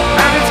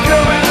 And it's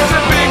coming as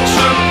a big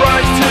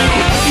surprise to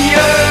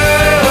you.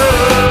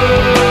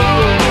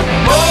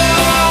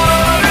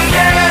 Born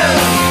again,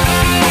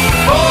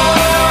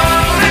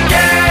 born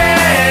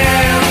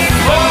again,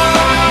 born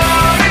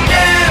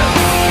again,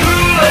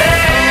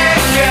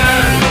 again.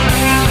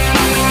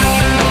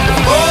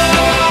 Born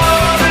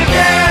again, born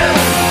again,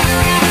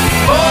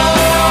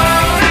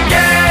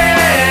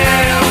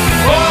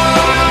 born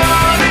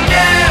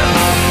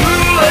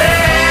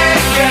again,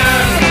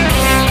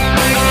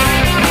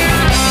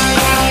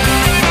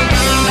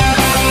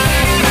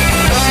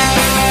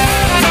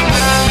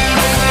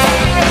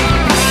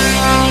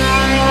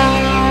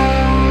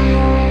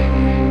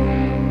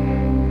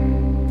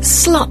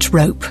 Slut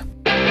rope.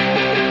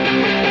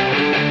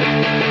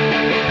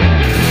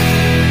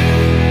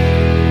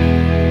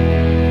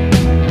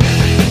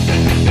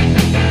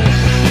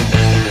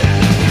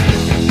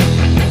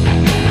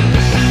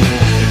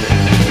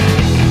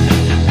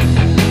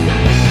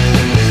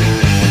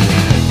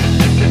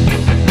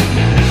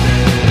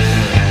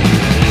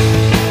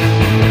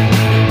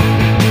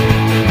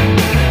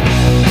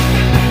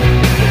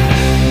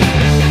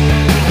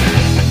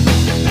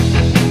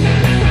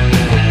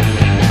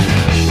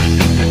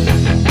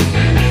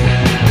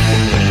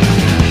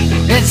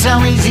 It's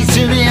so easy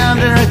to be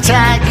under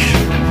attack.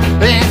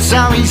 It's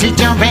so easy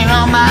jumping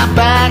on my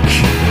back.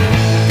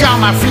 Got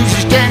my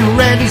fuses getting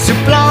ready to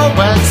blow,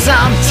 but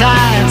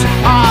sometimes,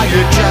 oh,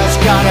 you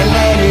just gotta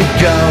let it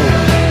go.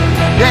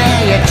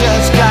 Yeah, you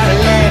just gotta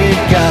let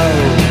it go.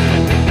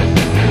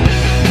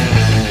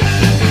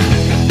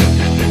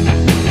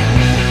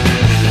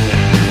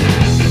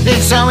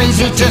 It's so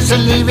easy just to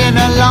leave it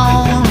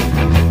alone.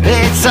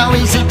 It's so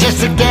easy just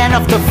to get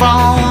off the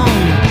phone.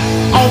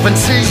 Open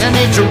season,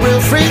 it's a real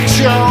freak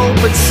show,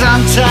 but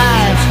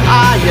sometimes,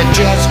 ah, you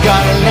just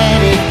gotta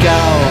let it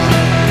go.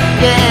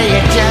 Yeah, you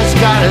just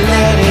gotta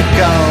let it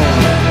go.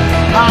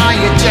 Ah,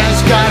 you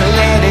just gotta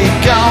let it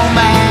go,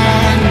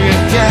 man. You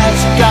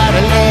just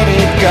gotta let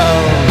it go.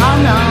 Oh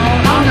no,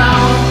 oh no,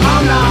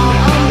 oh no,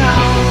 oh no,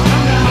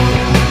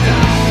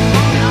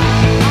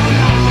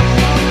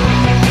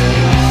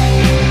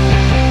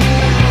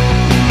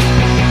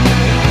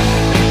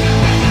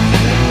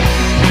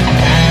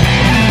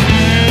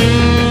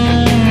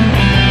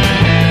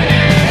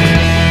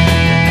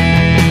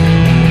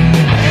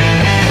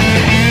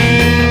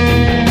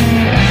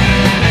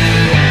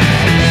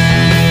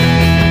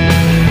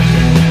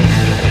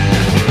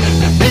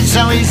 It's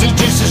so easy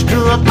just to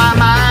screw up my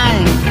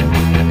mind.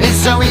 It's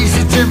so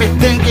easy to be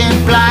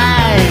thinking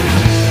blind.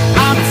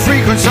 I'm a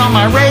frequency on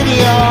my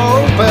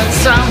radio, but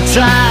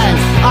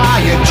sometimes, oh,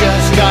 you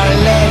just gotta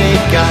let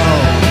it go.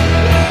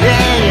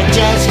 Yeah, you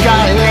just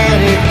gotta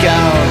let it go.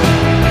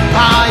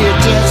 Oh, you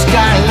just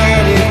gotta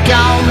let it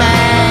go,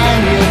 man.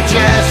 You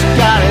just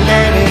gotta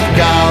let it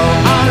go.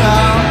 Oh no,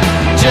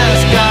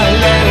 just gotta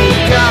let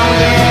it go,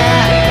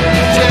 yeah.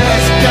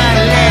 Just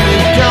gotta let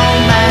it go,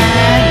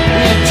 man.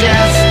 You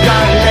just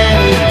gotta let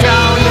it go,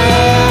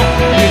 yeah.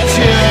 You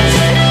just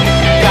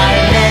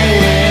gotta let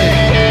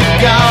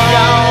it go.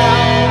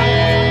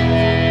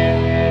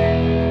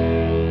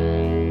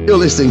 You're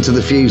listening to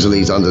the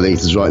Fusilies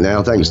underneath us right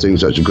now. Thanks for doing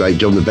such a great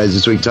job on the beds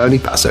this week, Tony.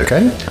 That's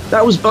okay.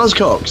 That was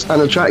Buzzcocks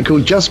and a track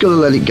called Just Gotta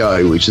Let It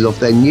Go, which is off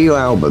their new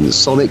album,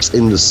 Sonics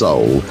in the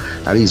Soul,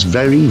 and it's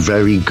very,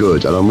 very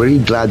good, and I'm really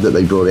glad that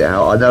they brought it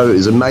out. I know it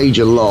was a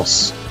major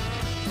loss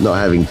not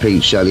having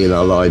Pete Shelley in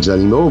our lives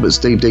anymore, but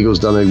Steve Diggle's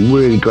done a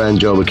really grand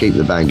job of keeping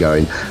the band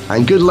going,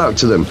 and good luck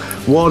to them.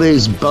 What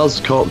is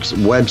Buzzcocks'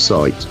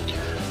 website?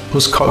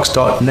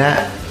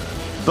 Buzzcocks.net.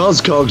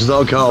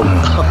 Buzzcocks.com.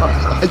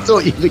 I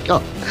thought you'd have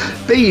got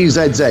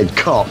BUZZ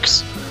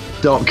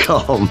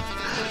Cox.com.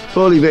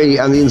 Paulie B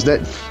and the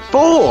Internet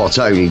for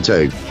Tony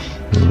too.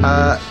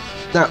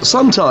 Now,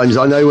 sometimes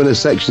I know when a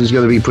section is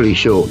going to be pretty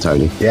short,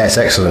 Tony. Yes,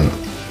 excellent.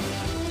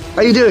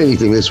 Are you doing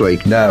anything this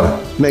week?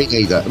 No. Me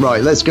neither.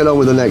 Right, let's get on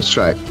with the next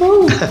track.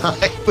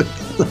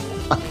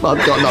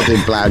 I've got nothing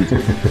planned.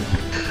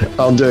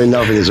 I'm doing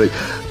nothing this week.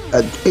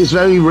 It's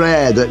very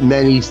rare that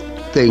many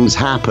things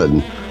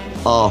happen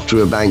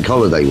after a bank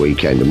holiday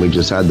weekend, and we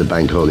just had the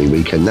bank holiday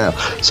weekend now.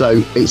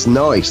 So it's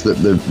nice that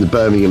the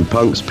Birmingham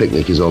Punks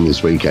picnic is on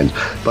this weekend.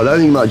 But I don't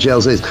think much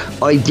else is.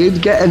 I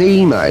did get an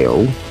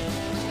email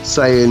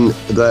saying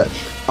that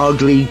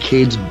Ugly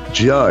Kid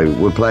Joe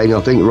were playing, I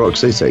think, Rock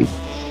City.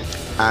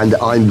 And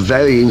I'm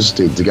very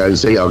interested to go and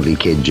see Ugly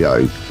Kid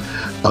Joe.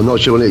 I'm not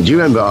sure. Do you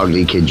remember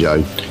Ugly Kid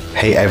Joe?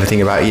 Hate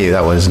Everything About You,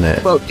 that one, isn't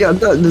it? Well, yeah,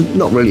 no,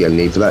 not really any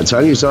need for that,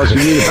 Tony. So I asking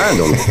you the band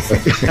on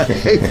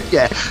it.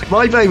 Yeah,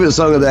 my favourite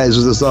song of theirs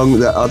was a song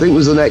that I think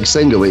was the next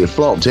single, but it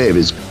flopped here.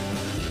 It's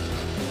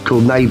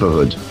called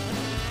Neighbourhood.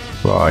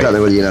 Right. I don't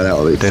know whether you know that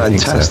one. It's a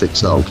fantastic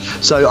song.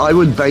 So I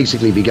would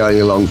basically be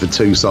going along for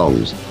 2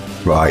 songs.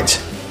 Right.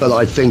 But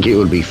I think it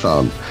would be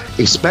fun.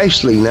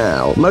 Especially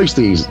now, most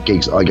of these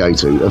gigs I go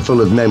to are full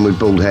of men with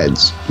bald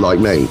heads, like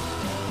me.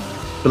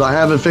 But I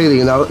have a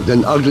feeling an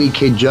Ugly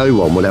Kid Joe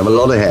one would have a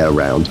lot of hair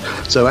around,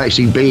 so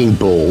actually being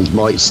bald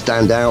might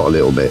stand out a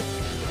little bit.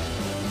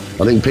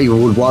 I think people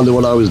would wonder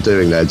what I was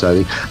doing there,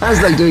 Tony, as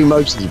they do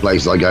most of the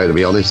places I go, to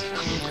be honest.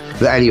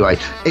 But anyway,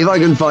 if I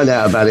can find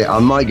out about it, I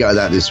might go to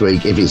that this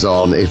week if it's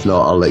on. If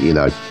not, I'll let you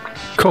know.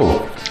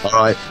 Cool. All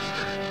right.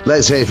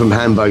 Let's hear from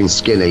Hambone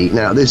Skinny.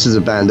 Now, this is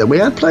a band that we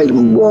have played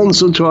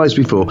once or twice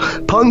before.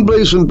 Punk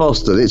Blues from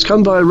Boston. It's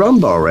come by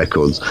Rumbar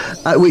Records,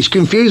 which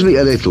confused me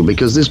a little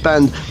because this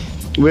band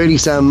really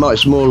sound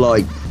much more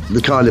like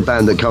the kind of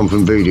band that come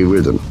from Voodoo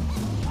Rhythm.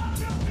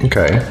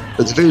 Okay.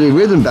 But the Voodoo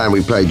Rhythm band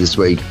we played this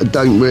week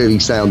don't really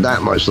sound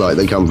that much like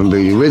they come from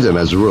Voodoo Rhythm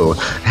as a rule.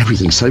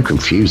 Everything's so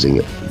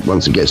confusing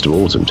once it gets to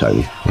autumn,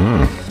 Tony.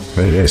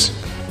 It is.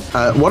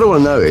 What I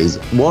want to know is,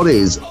 what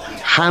is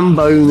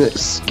Hambone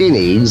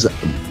Skinny's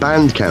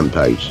Bandcamp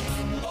page?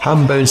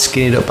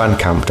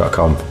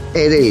 HamboneSkinny.bandcamp.com.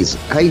 It is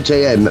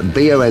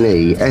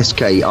HAMBONESKINNY,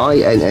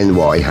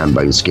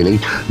 Hambone Skinny,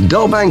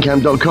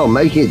 .bandcamp.com,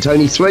 making it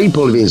Tony 3,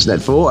 Paul of the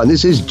Internet 4, and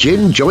this is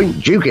Gin Joint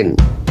Jukin'.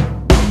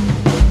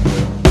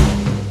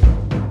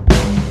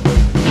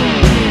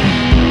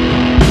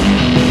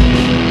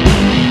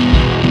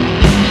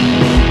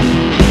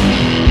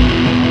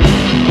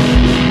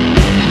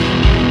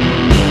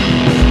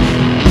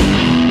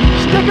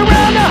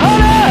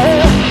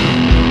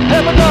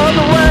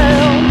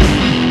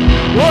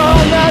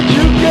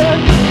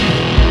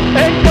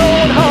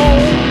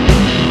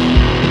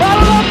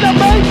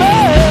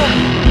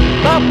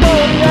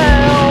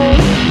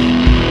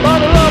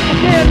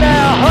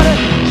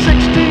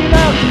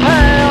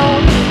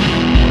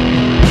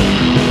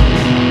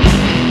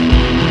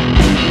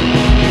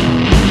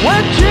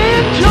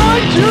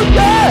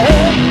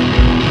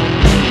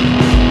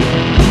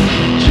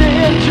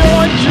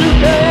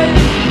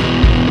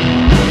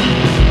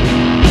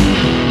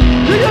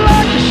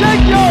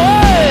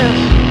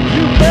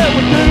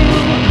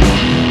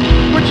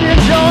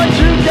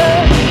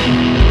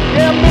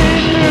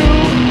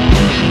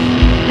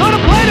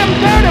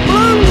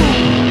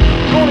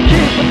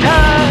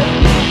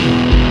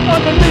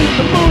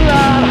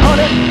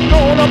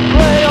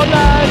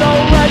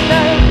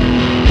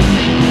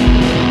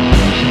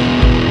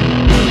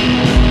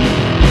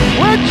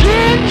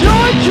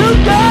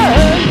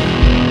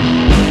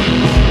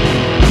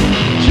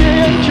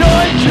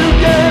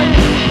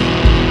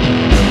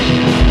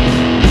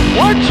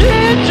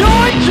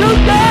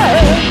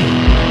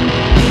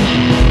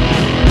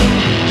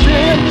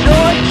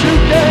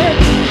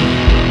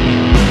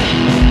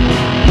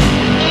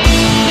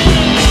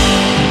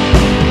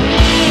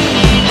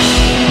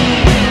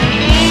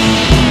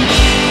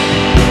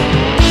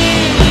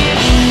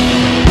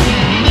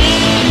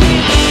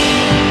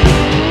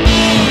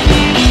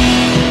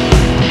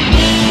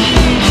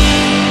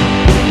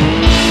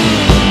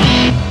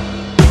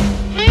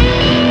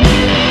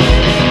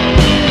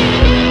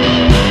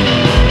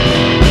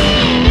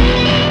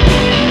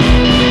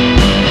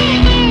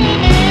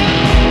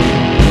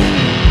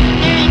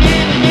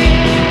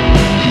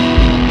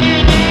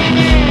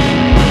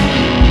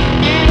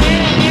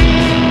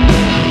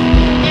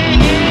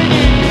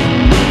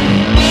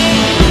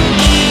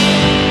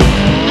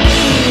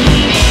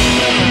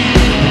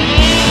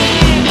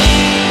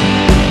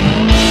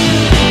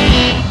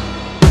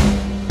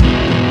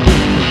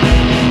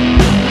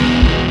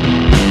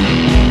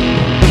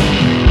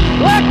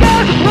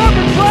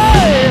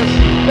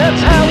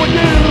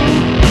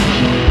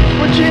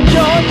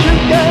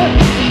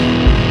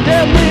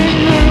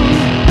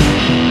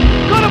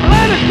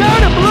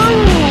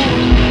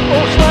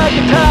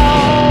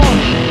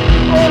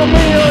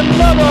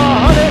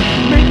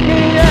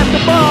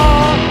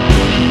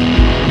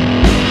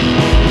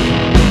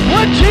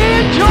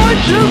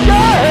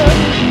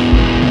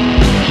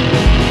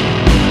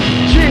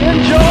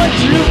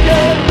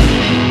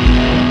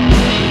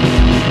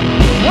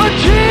 What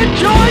you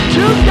enjoy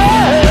to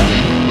get?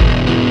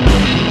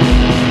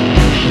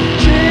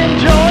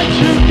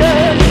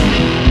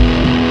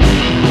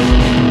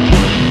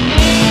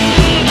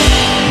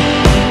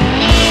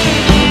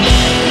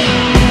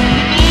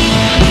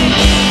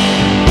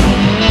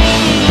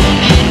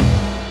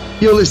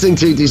 You're listening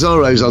to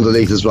Desorro's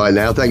underneath us right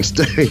now. Thanks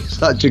for doing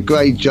such a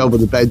great job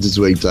on the bed this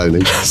week,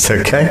 Tony. It's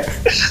okay.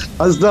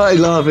 I started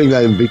laughing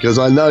then because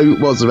I know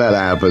what's about to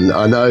happen.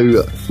 I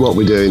know what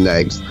we're doing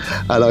next.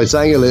 And I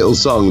sang a little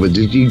song, but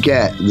did you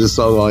get the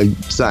song I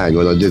sang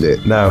when I did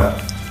it? No.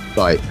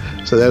 Right.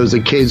 So there was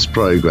a kids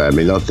program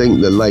in, I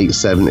think, the late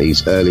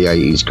 70s, early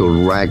 80s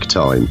called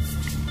Ragtime.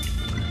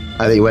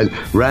 And it went,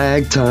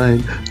 ragtime,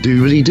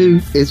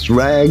 doobly-doo, it's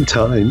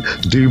ragtime,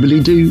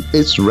 doobly-doo,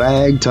 it's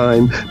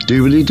ragtime,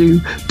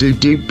 doobly-doo,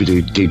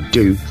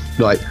 do-doobly-doo-doo-doo.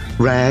 Like,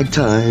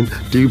 ragtime,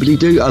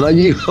 doobly-doo. And I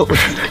knew what was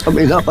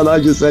coming up, and I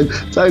just said,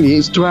 Tony,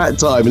 it's twat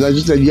time. And I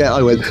just said, yeah,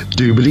 I went,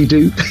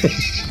 doobly-doo.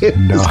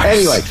 Nice.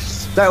 Anyway,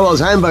 that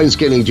was Hambone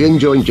Skinny, Gin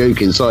Joint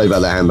Juking. Sorry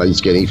about that, Hambone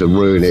Skinny, for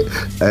ruining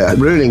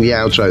the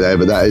outro there,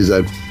 but that is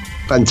a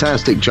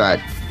fantastic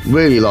track.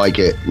 Really like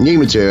it. New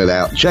material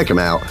out. Check them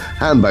out.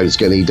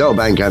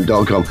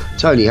 HamboneSkinny.bandcamp.com.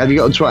 Tony, have you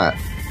got a twat?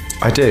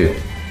 I do.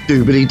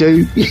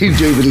 Doobly-doo. You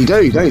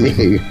doobly-doo, don't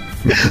you?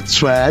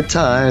 Twat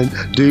time.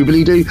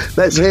 Doobly-doo.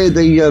 Let's hear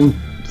the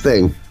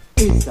thing.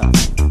 It's a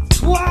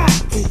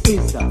twat.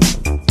 It's a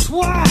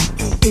twat.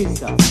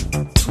 It's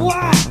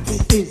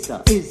a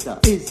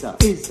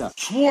twat. It's a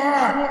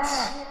twat.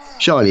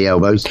 Shiny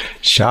elbows.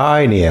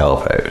 Shiny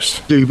elbows.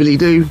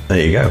 Doobly-doo.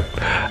 There you go.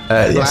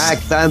 Black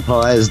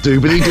vampires.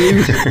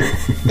 Doobly-doo.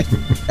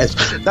 Yes,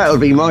 that would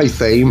be my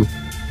theme.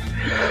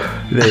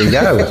 There you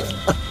go.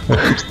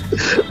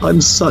 I'm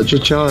such a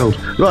child.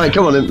 Right,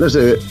 come on then, let's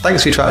do it.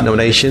 Thanks for your twat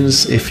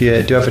nominations. If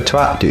you do have a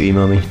twat, do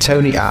email me,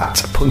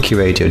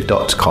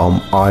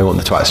 tony@punkyradio.com. I want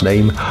the twat's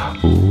name,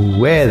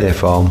 where they're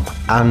from,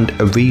 and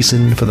a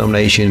reason for the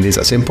nomination. It is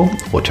that simple.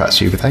 What twat's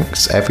you for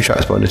thanks? Every twat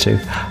responded to.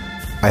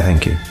 I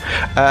thank you.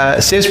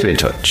 Steve's been in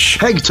touch.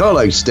 Heg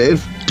Tolo,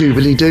 Steve.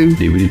 Doobly-doo.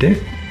 Doobly-doo.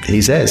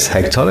 He says,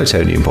 Heg Tolo,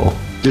 Tony and Paul.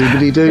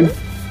 Doobly-doo.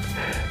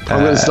 I'm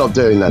going to stop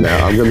doing that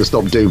now. I'm going to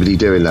stop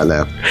doobly-doing that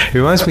now. It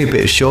reminds me a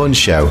bit of Sean's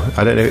show.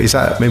 I don't know, is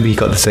that, maybe he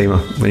got the same,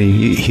 when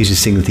he used to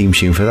sing the theme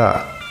tune for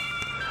that.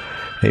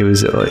 It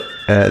was the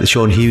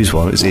Sean Hughes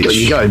one.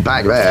 You're going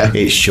back there.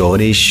 It's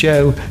Sean's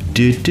show.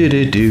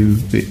 Do-do-do-do.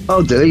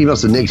 Oh, did he?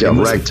 Must have nicked it on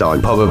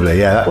Ragtime. Probably,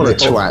 yeah. What a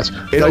twat.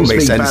 It Don't all speak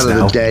makes sense bad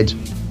now. of the dead.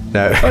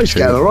 No, I was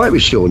getting all right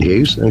with Sean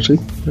Hughes, actually.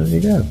 There you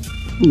go.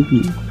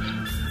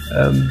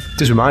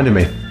 Just reminded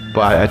me,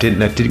 but I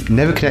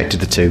never connected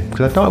the two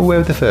because I'm not aware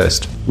of the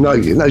first. No,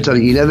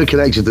 Tony, you never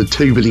connected the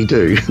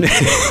doobly-doo.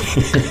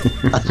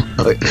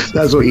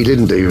 That's what you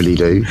didn't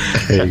doobly-doo.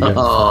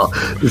 Oh,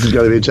 this is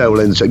going to be a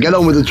terrible end. Get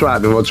on with the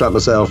trap before I trap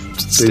myself.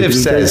 Steve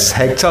says,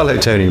 Heg Tolo,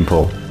 Tony and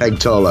Paul. Heg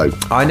Tolo.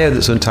 I know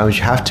that sometimes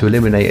you have to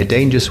eliminate a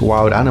dangerous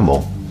wild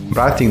animal, but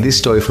I think this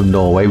story from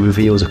Norway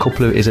reveals a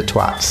couple of is-a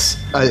twats.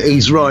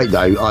 He's right,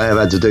 though. I have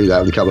had to do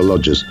that with a couple of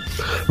lodgers.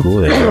 Oh,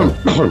 there you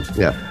go.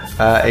 Yeah.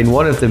 In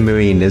one of the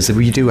marinas,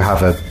 you do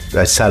have a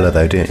cellar,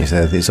 though, don't you?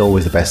 So it's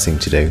always the best thing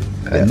to do.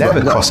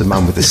 Never cross a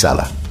man with a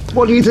cellar.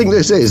 What do you think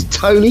this is?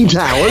 Tony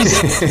Towers?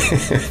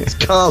 It's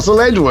Castle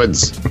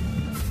Edwards.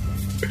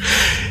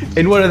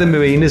 In one of the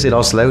marinas in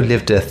Oslo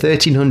lived a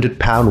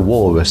 1,300-pound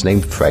walrus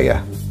named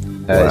Freya.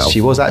 Wow. She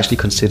was actually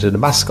considered a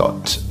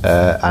mascot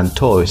and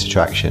tourist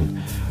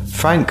attraction.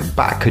 Frank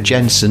Bakke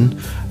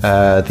Jensen,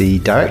 the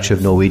director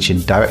of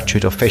Norwegian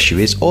Directorate of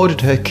Fisheries,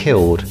 ordered her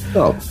killed.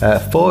 Oh.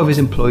 4 of his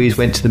employees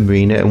went to the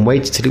marina and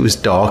waited till it was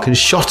dark and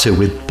shot her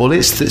with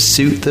bullets that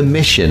suit the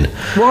mission.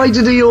 Why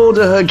did he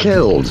order her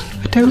killed?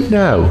 I don't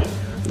know.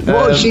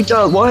 What has she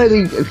done? Why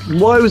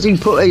was he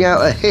putting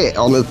out a hit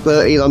on a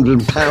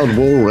 1,300-pound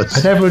walrus?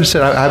 I never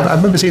understood. I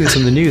remember seeing this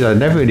on the news. I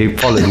never really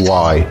followed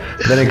why.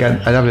 But then again,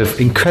 I have an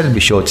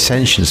incredibly short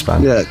attention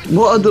span. Yeah.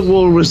 What had the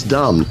walrus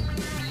done?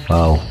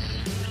 Well,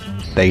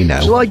 they know.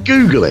 Shall I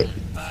Google it?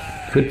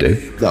 Could do.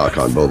 No, I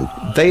can't bother.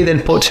 They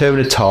then put her in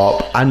a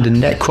tarp and a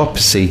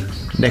necropsy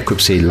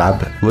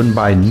lab run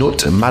by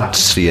Knut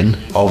Madslien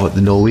of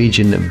the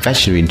Norwegian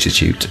Veterinary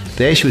Institute.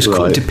 There she was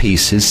cut to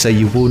pieces, so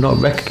you will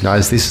not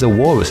recognise this as a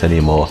walrus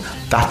anymore.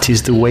 That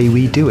is the way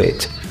we do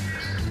it.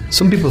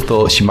 Some people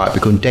thought she might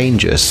become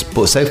dangerous,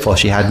 but so far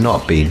she had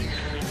not been.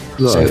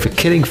 So for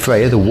killing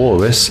Freya the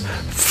walrus,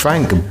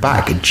 Frank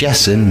Bakke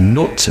Jensen,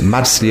 Knut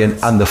Madslien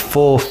and the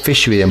 4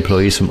 fishery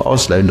employees from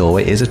Oslo,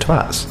 Norway is a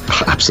twats.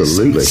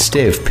 Absolutely.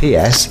 Steve,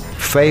 P.S.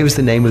 Freya is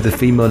the name of the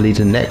female lead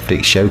in a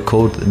Netflix show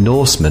called The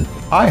Norseman.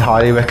 I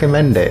highly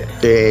recommend it.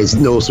 It is.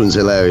 Norseman's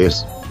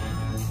hilarious.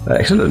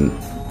 Excellent.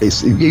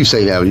 You've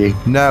seen it, haven't you?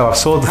 No, I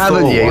saw the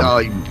Haven't Thor you? one.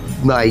 Oh,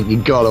 mate, you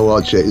gotta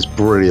watch it. It's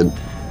brilliant.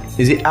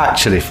 Is it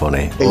actually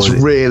funny? It's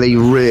really,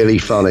 really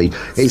funny.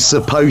 It's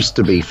supposed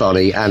to be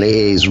funny, and it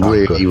is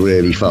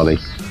really funny.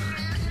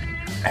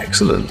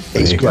 Excellent.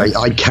 It's great.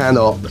 I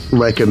cannot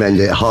recommend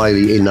it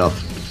highly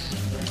enough.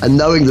 And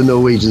knowing the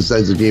Norwegian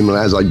sense of humour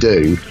as I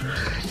do,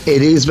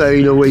 it is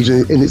very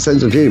Norwegian in its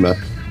sense of humour,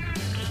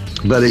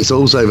 but it's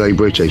also very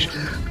British.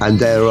 And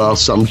there are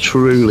some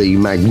truly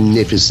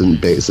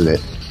magnificent bits in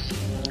it.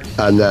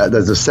 And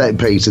there's a set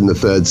piece in the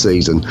 3rd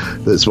season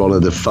that's one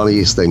of the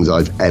funniest things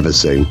I've ever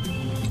seen.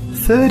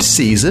 3rd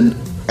season?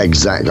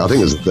 Exactly. I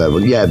think it's the third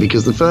one. Yeah,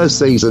 because the first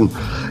season,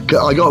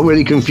 I got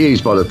really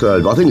confused by the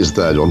third one. I think it's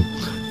the third one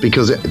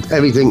because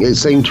it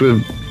seemed to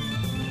have.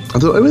 I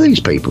thought, who are these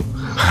people?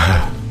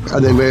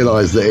 And then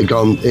realised that it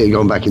had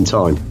gone back in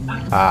time.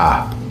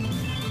 Ah.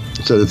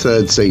 So the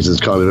third season's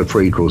kind of a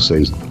prequel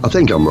season. I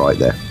think I'm right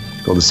there.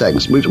 Or the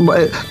second.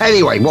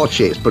 Anyway,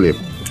 watch it. It's brilliant.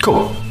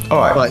 Cool. All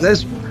right. Right,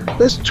 let's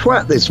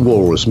twat this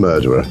walrus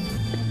murderer.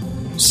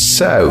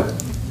 So,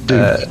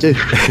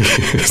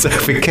 so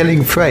for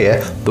killing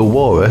Freya, the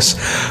walrus,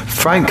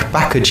 Frank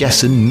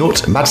Bakker-Jessen,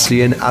 Nut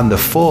Madslian, and the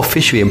 4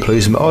 fishery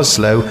employees from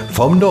Oslo,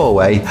 from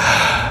Norway,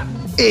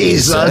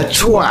 is a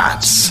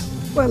twat.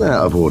 Well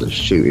out of order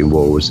shooting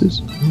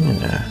walruses.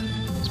 Yeah.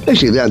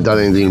 Especially if they haven't done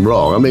anything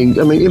wrong. I mean,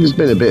 if it's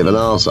been a bit of an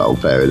arsehole,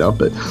 fair enough,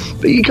 but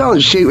you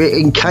can't shoot it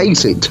in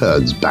case it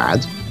turns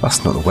bad.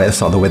 That's not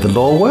the way the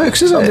law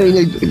works, is it? I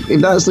mean, if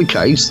that's the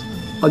case,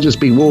 I'd just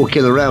be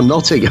walking around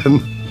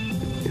Nottingham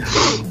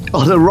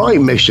on a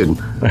right mission.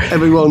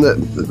 Everyone that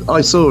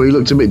I saw who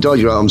looked a bit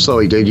dodgy, I'm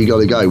sorry, dude, you got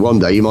to go. One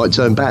day you might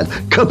turn bad.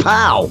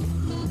 Kapow!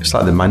 It's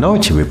like the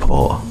Minority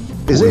Report.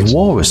 Is it?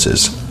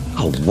 Walruses.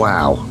 Oh,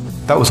 wow.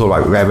 That was all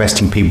right,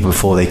 arresting people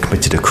before they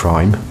committed a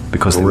crime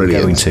because they were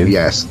going to.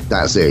 Yes,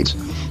 that's it.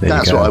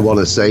 That's go. what I want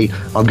to see.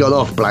 I've gone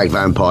off Black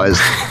Vampires.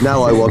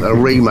 Now I want a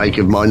remake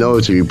of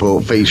Minority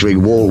Report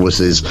featuring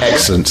walruses.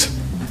 Excellent.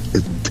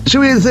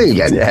 Shall we hear the thing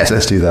again? Yes,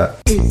 let's do that.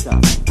 It's a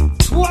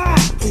twat.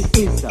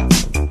 It's a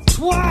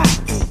twat.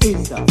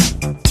 It's a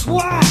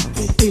twat.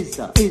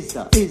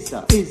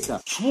 It's a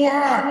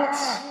twat.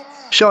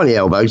 Shiny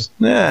elbows.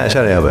 Yeah,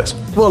 Shiny Elbows.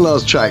 One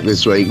last track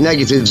this week,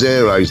 Negative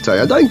Zeros.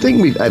 I don't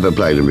think we've ever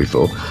played them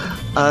before.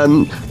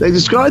 They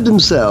describe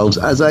themselves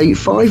as a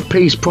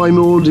 5-piece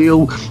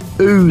primordial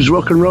ooze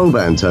rock and roll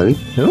band, Tony.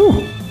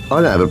 Oh.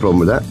 I don't have a problem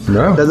with that.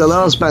 No. They're the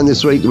last band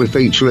this week that we're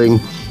featuring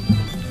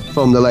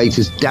from the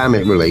latest Damn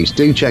It release.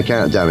 Do check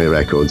out Damn It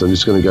Records. I'm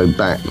just going to go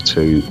back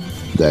to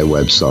their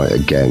website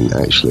again,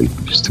 actually,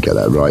 just to get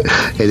that right.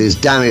 It is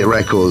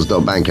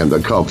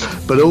dammitrecords.bandcamp.com.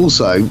 But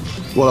also,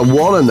 what I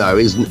want to know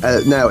is,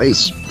 now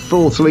it's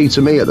 4-3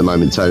 to me at the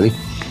moment, Tony.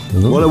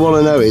 What I want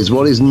to know is,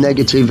 what is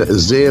Negative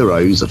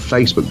Zeros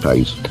Facebook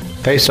page?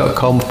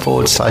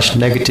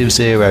 Face.com/negative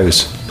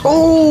zeros.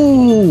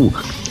 Oh!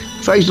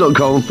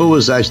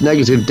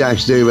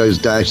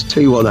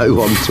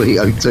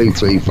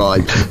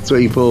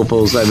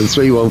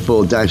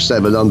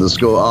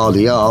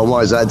 Facebook.com/negative-zeros-2101-30235-3447-314-7_RDR.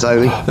 Why is that,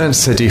 Tony?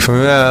 That's a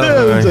different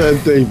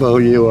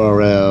default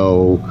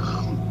URL.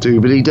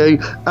 Doobity-doo.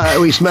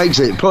 Which makes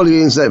it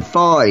probably Internet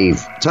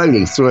 5,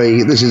 Tony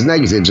 3. This is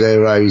Negative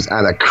Zeros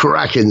and a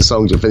cracking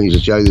song to finish the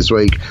show this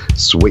week,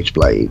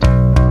 Switchblade.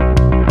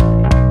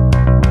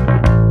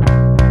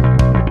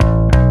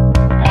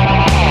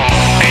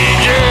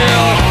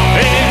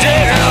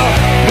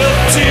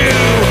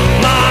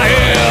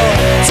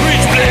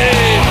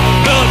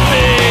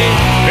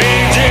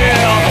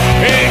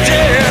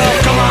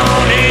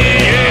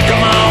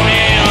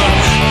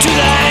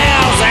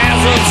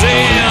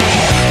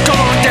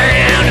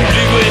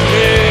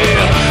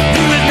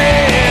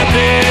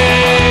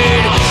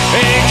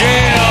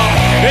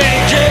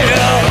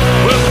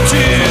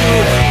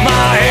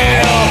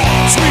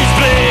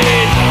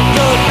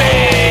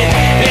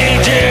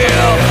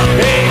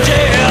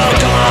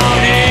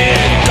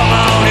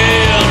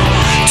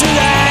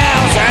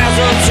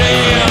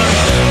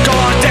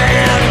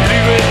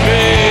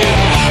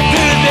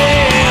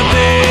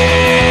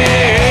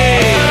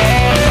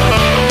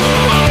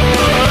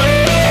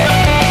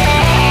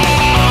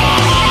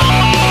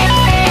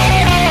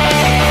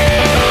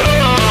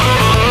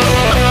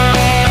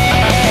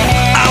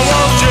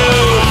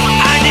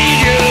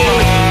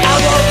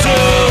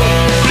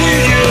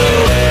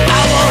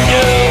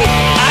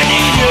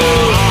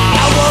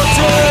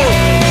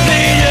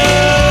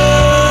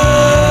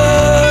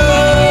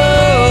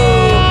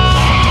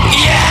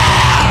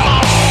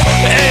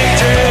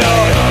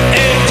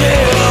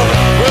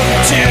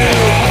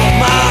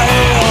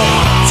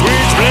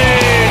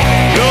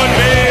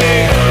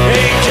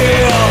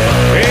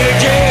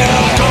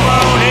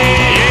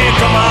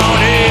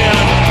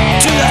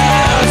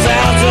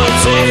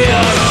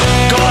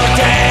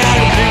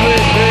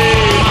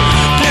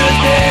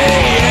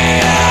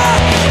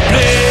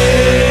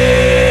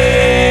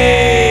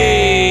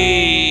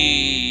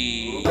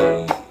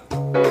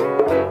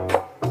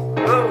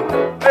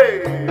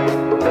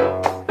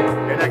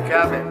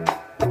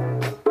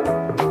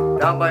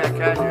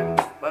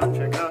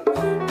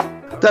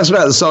 That's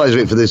about the size of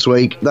it for this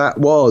week. That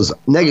was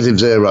Negative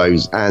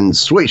Zeros and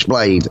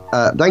Switchblade.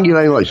 Thank you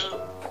very much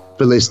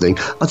for listening.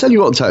 I'll tell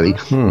you what, Tony,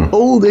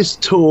 all this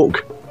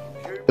talk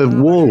of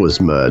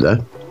walrus murder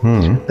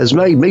has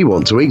made me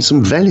want to eat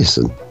some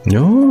venison.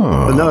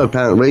 Oh. For no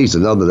apparent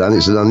reason other than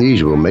it's an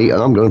unusual meat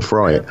and I'm going to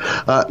fry it.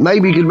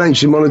 Maybe you could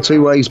mention 1 or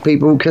 2 ways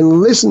people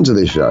can listen to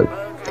this show.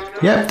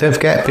 Yeah, don't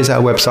forget, visit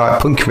our website,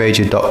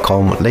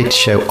 punkyradio.com. Latest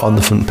show on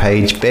the front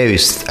page.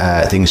 Various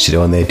things to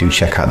do on there. Do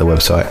check out the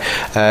website.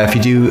 If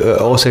you do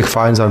also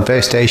find us on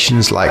various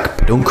stations like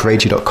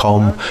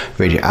pedunkradio.com,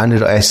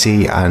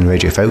 radioanda.se and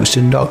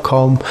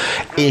radiofolkston.com.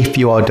 If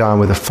you are down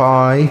with a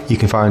Fi, you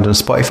can find us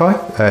on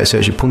Spotify.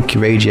 Search for Punky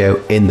Radio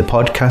in the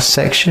podcast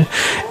section.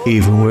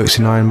 Even works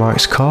in Iron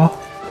Mike's car.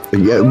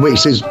 Yeah,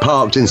 which is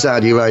parked in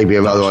Saudi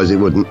Arabia, otherwise it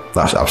wouldn't.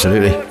 That's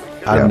absolutely.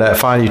 And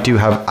finally, you do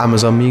have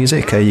Amazon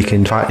Music. You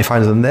can find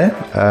us on there.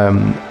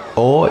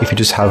 Or if you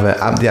just have an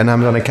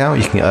Amazon account,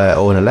 you can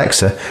or an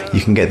Alexa,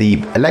 you can get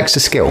the Alexa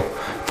skill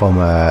from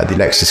the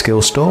Alexa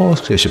skill store.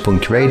 Search for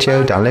Punky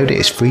Radio, download it.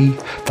 It's free,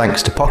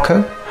 thanks to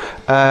Poco.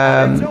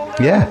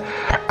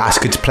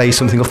 Ask her to play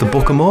something off the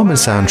Book of Mormon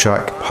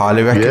soundtrack.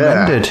 Highly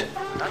recommended. Yeah.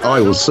 I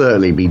will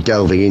certainly be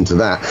delving into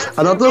that.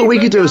 And I thought we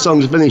could do a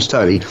song to finish,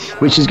 Tony,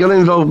 which is going to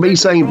involve me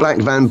saying black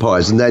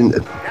vampires, and then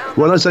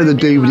when I say the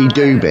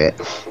doobly-doo bit,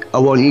 I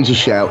want you to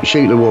shout,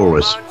 shoot the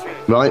walrus.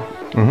 Right?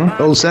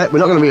 Mm-hmm. All set? We're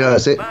not going to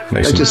rehearse it.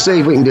 Let's just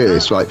see if we can do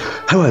this. Right.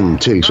 1,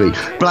 2, 3.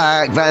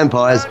 Black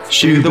vampires.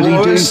 Shoot the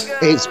walrus.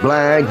 It's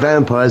black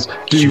vampires.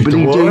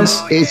 Doobly-doo.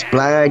 It's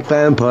black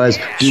vampires.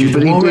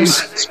 Doobly-doo.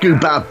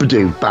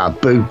 Scoo-ba-ba-doo.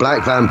 Ba-boo.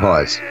 Black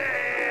vampires.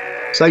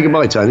 Say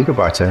goodbye, Tony.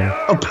 Goodbye, Tony.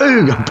 Oh,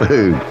 poog, oh,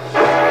 poog.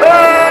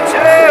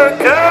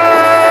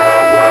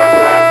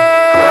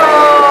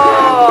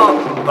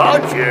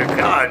 Bunch of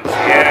cunts.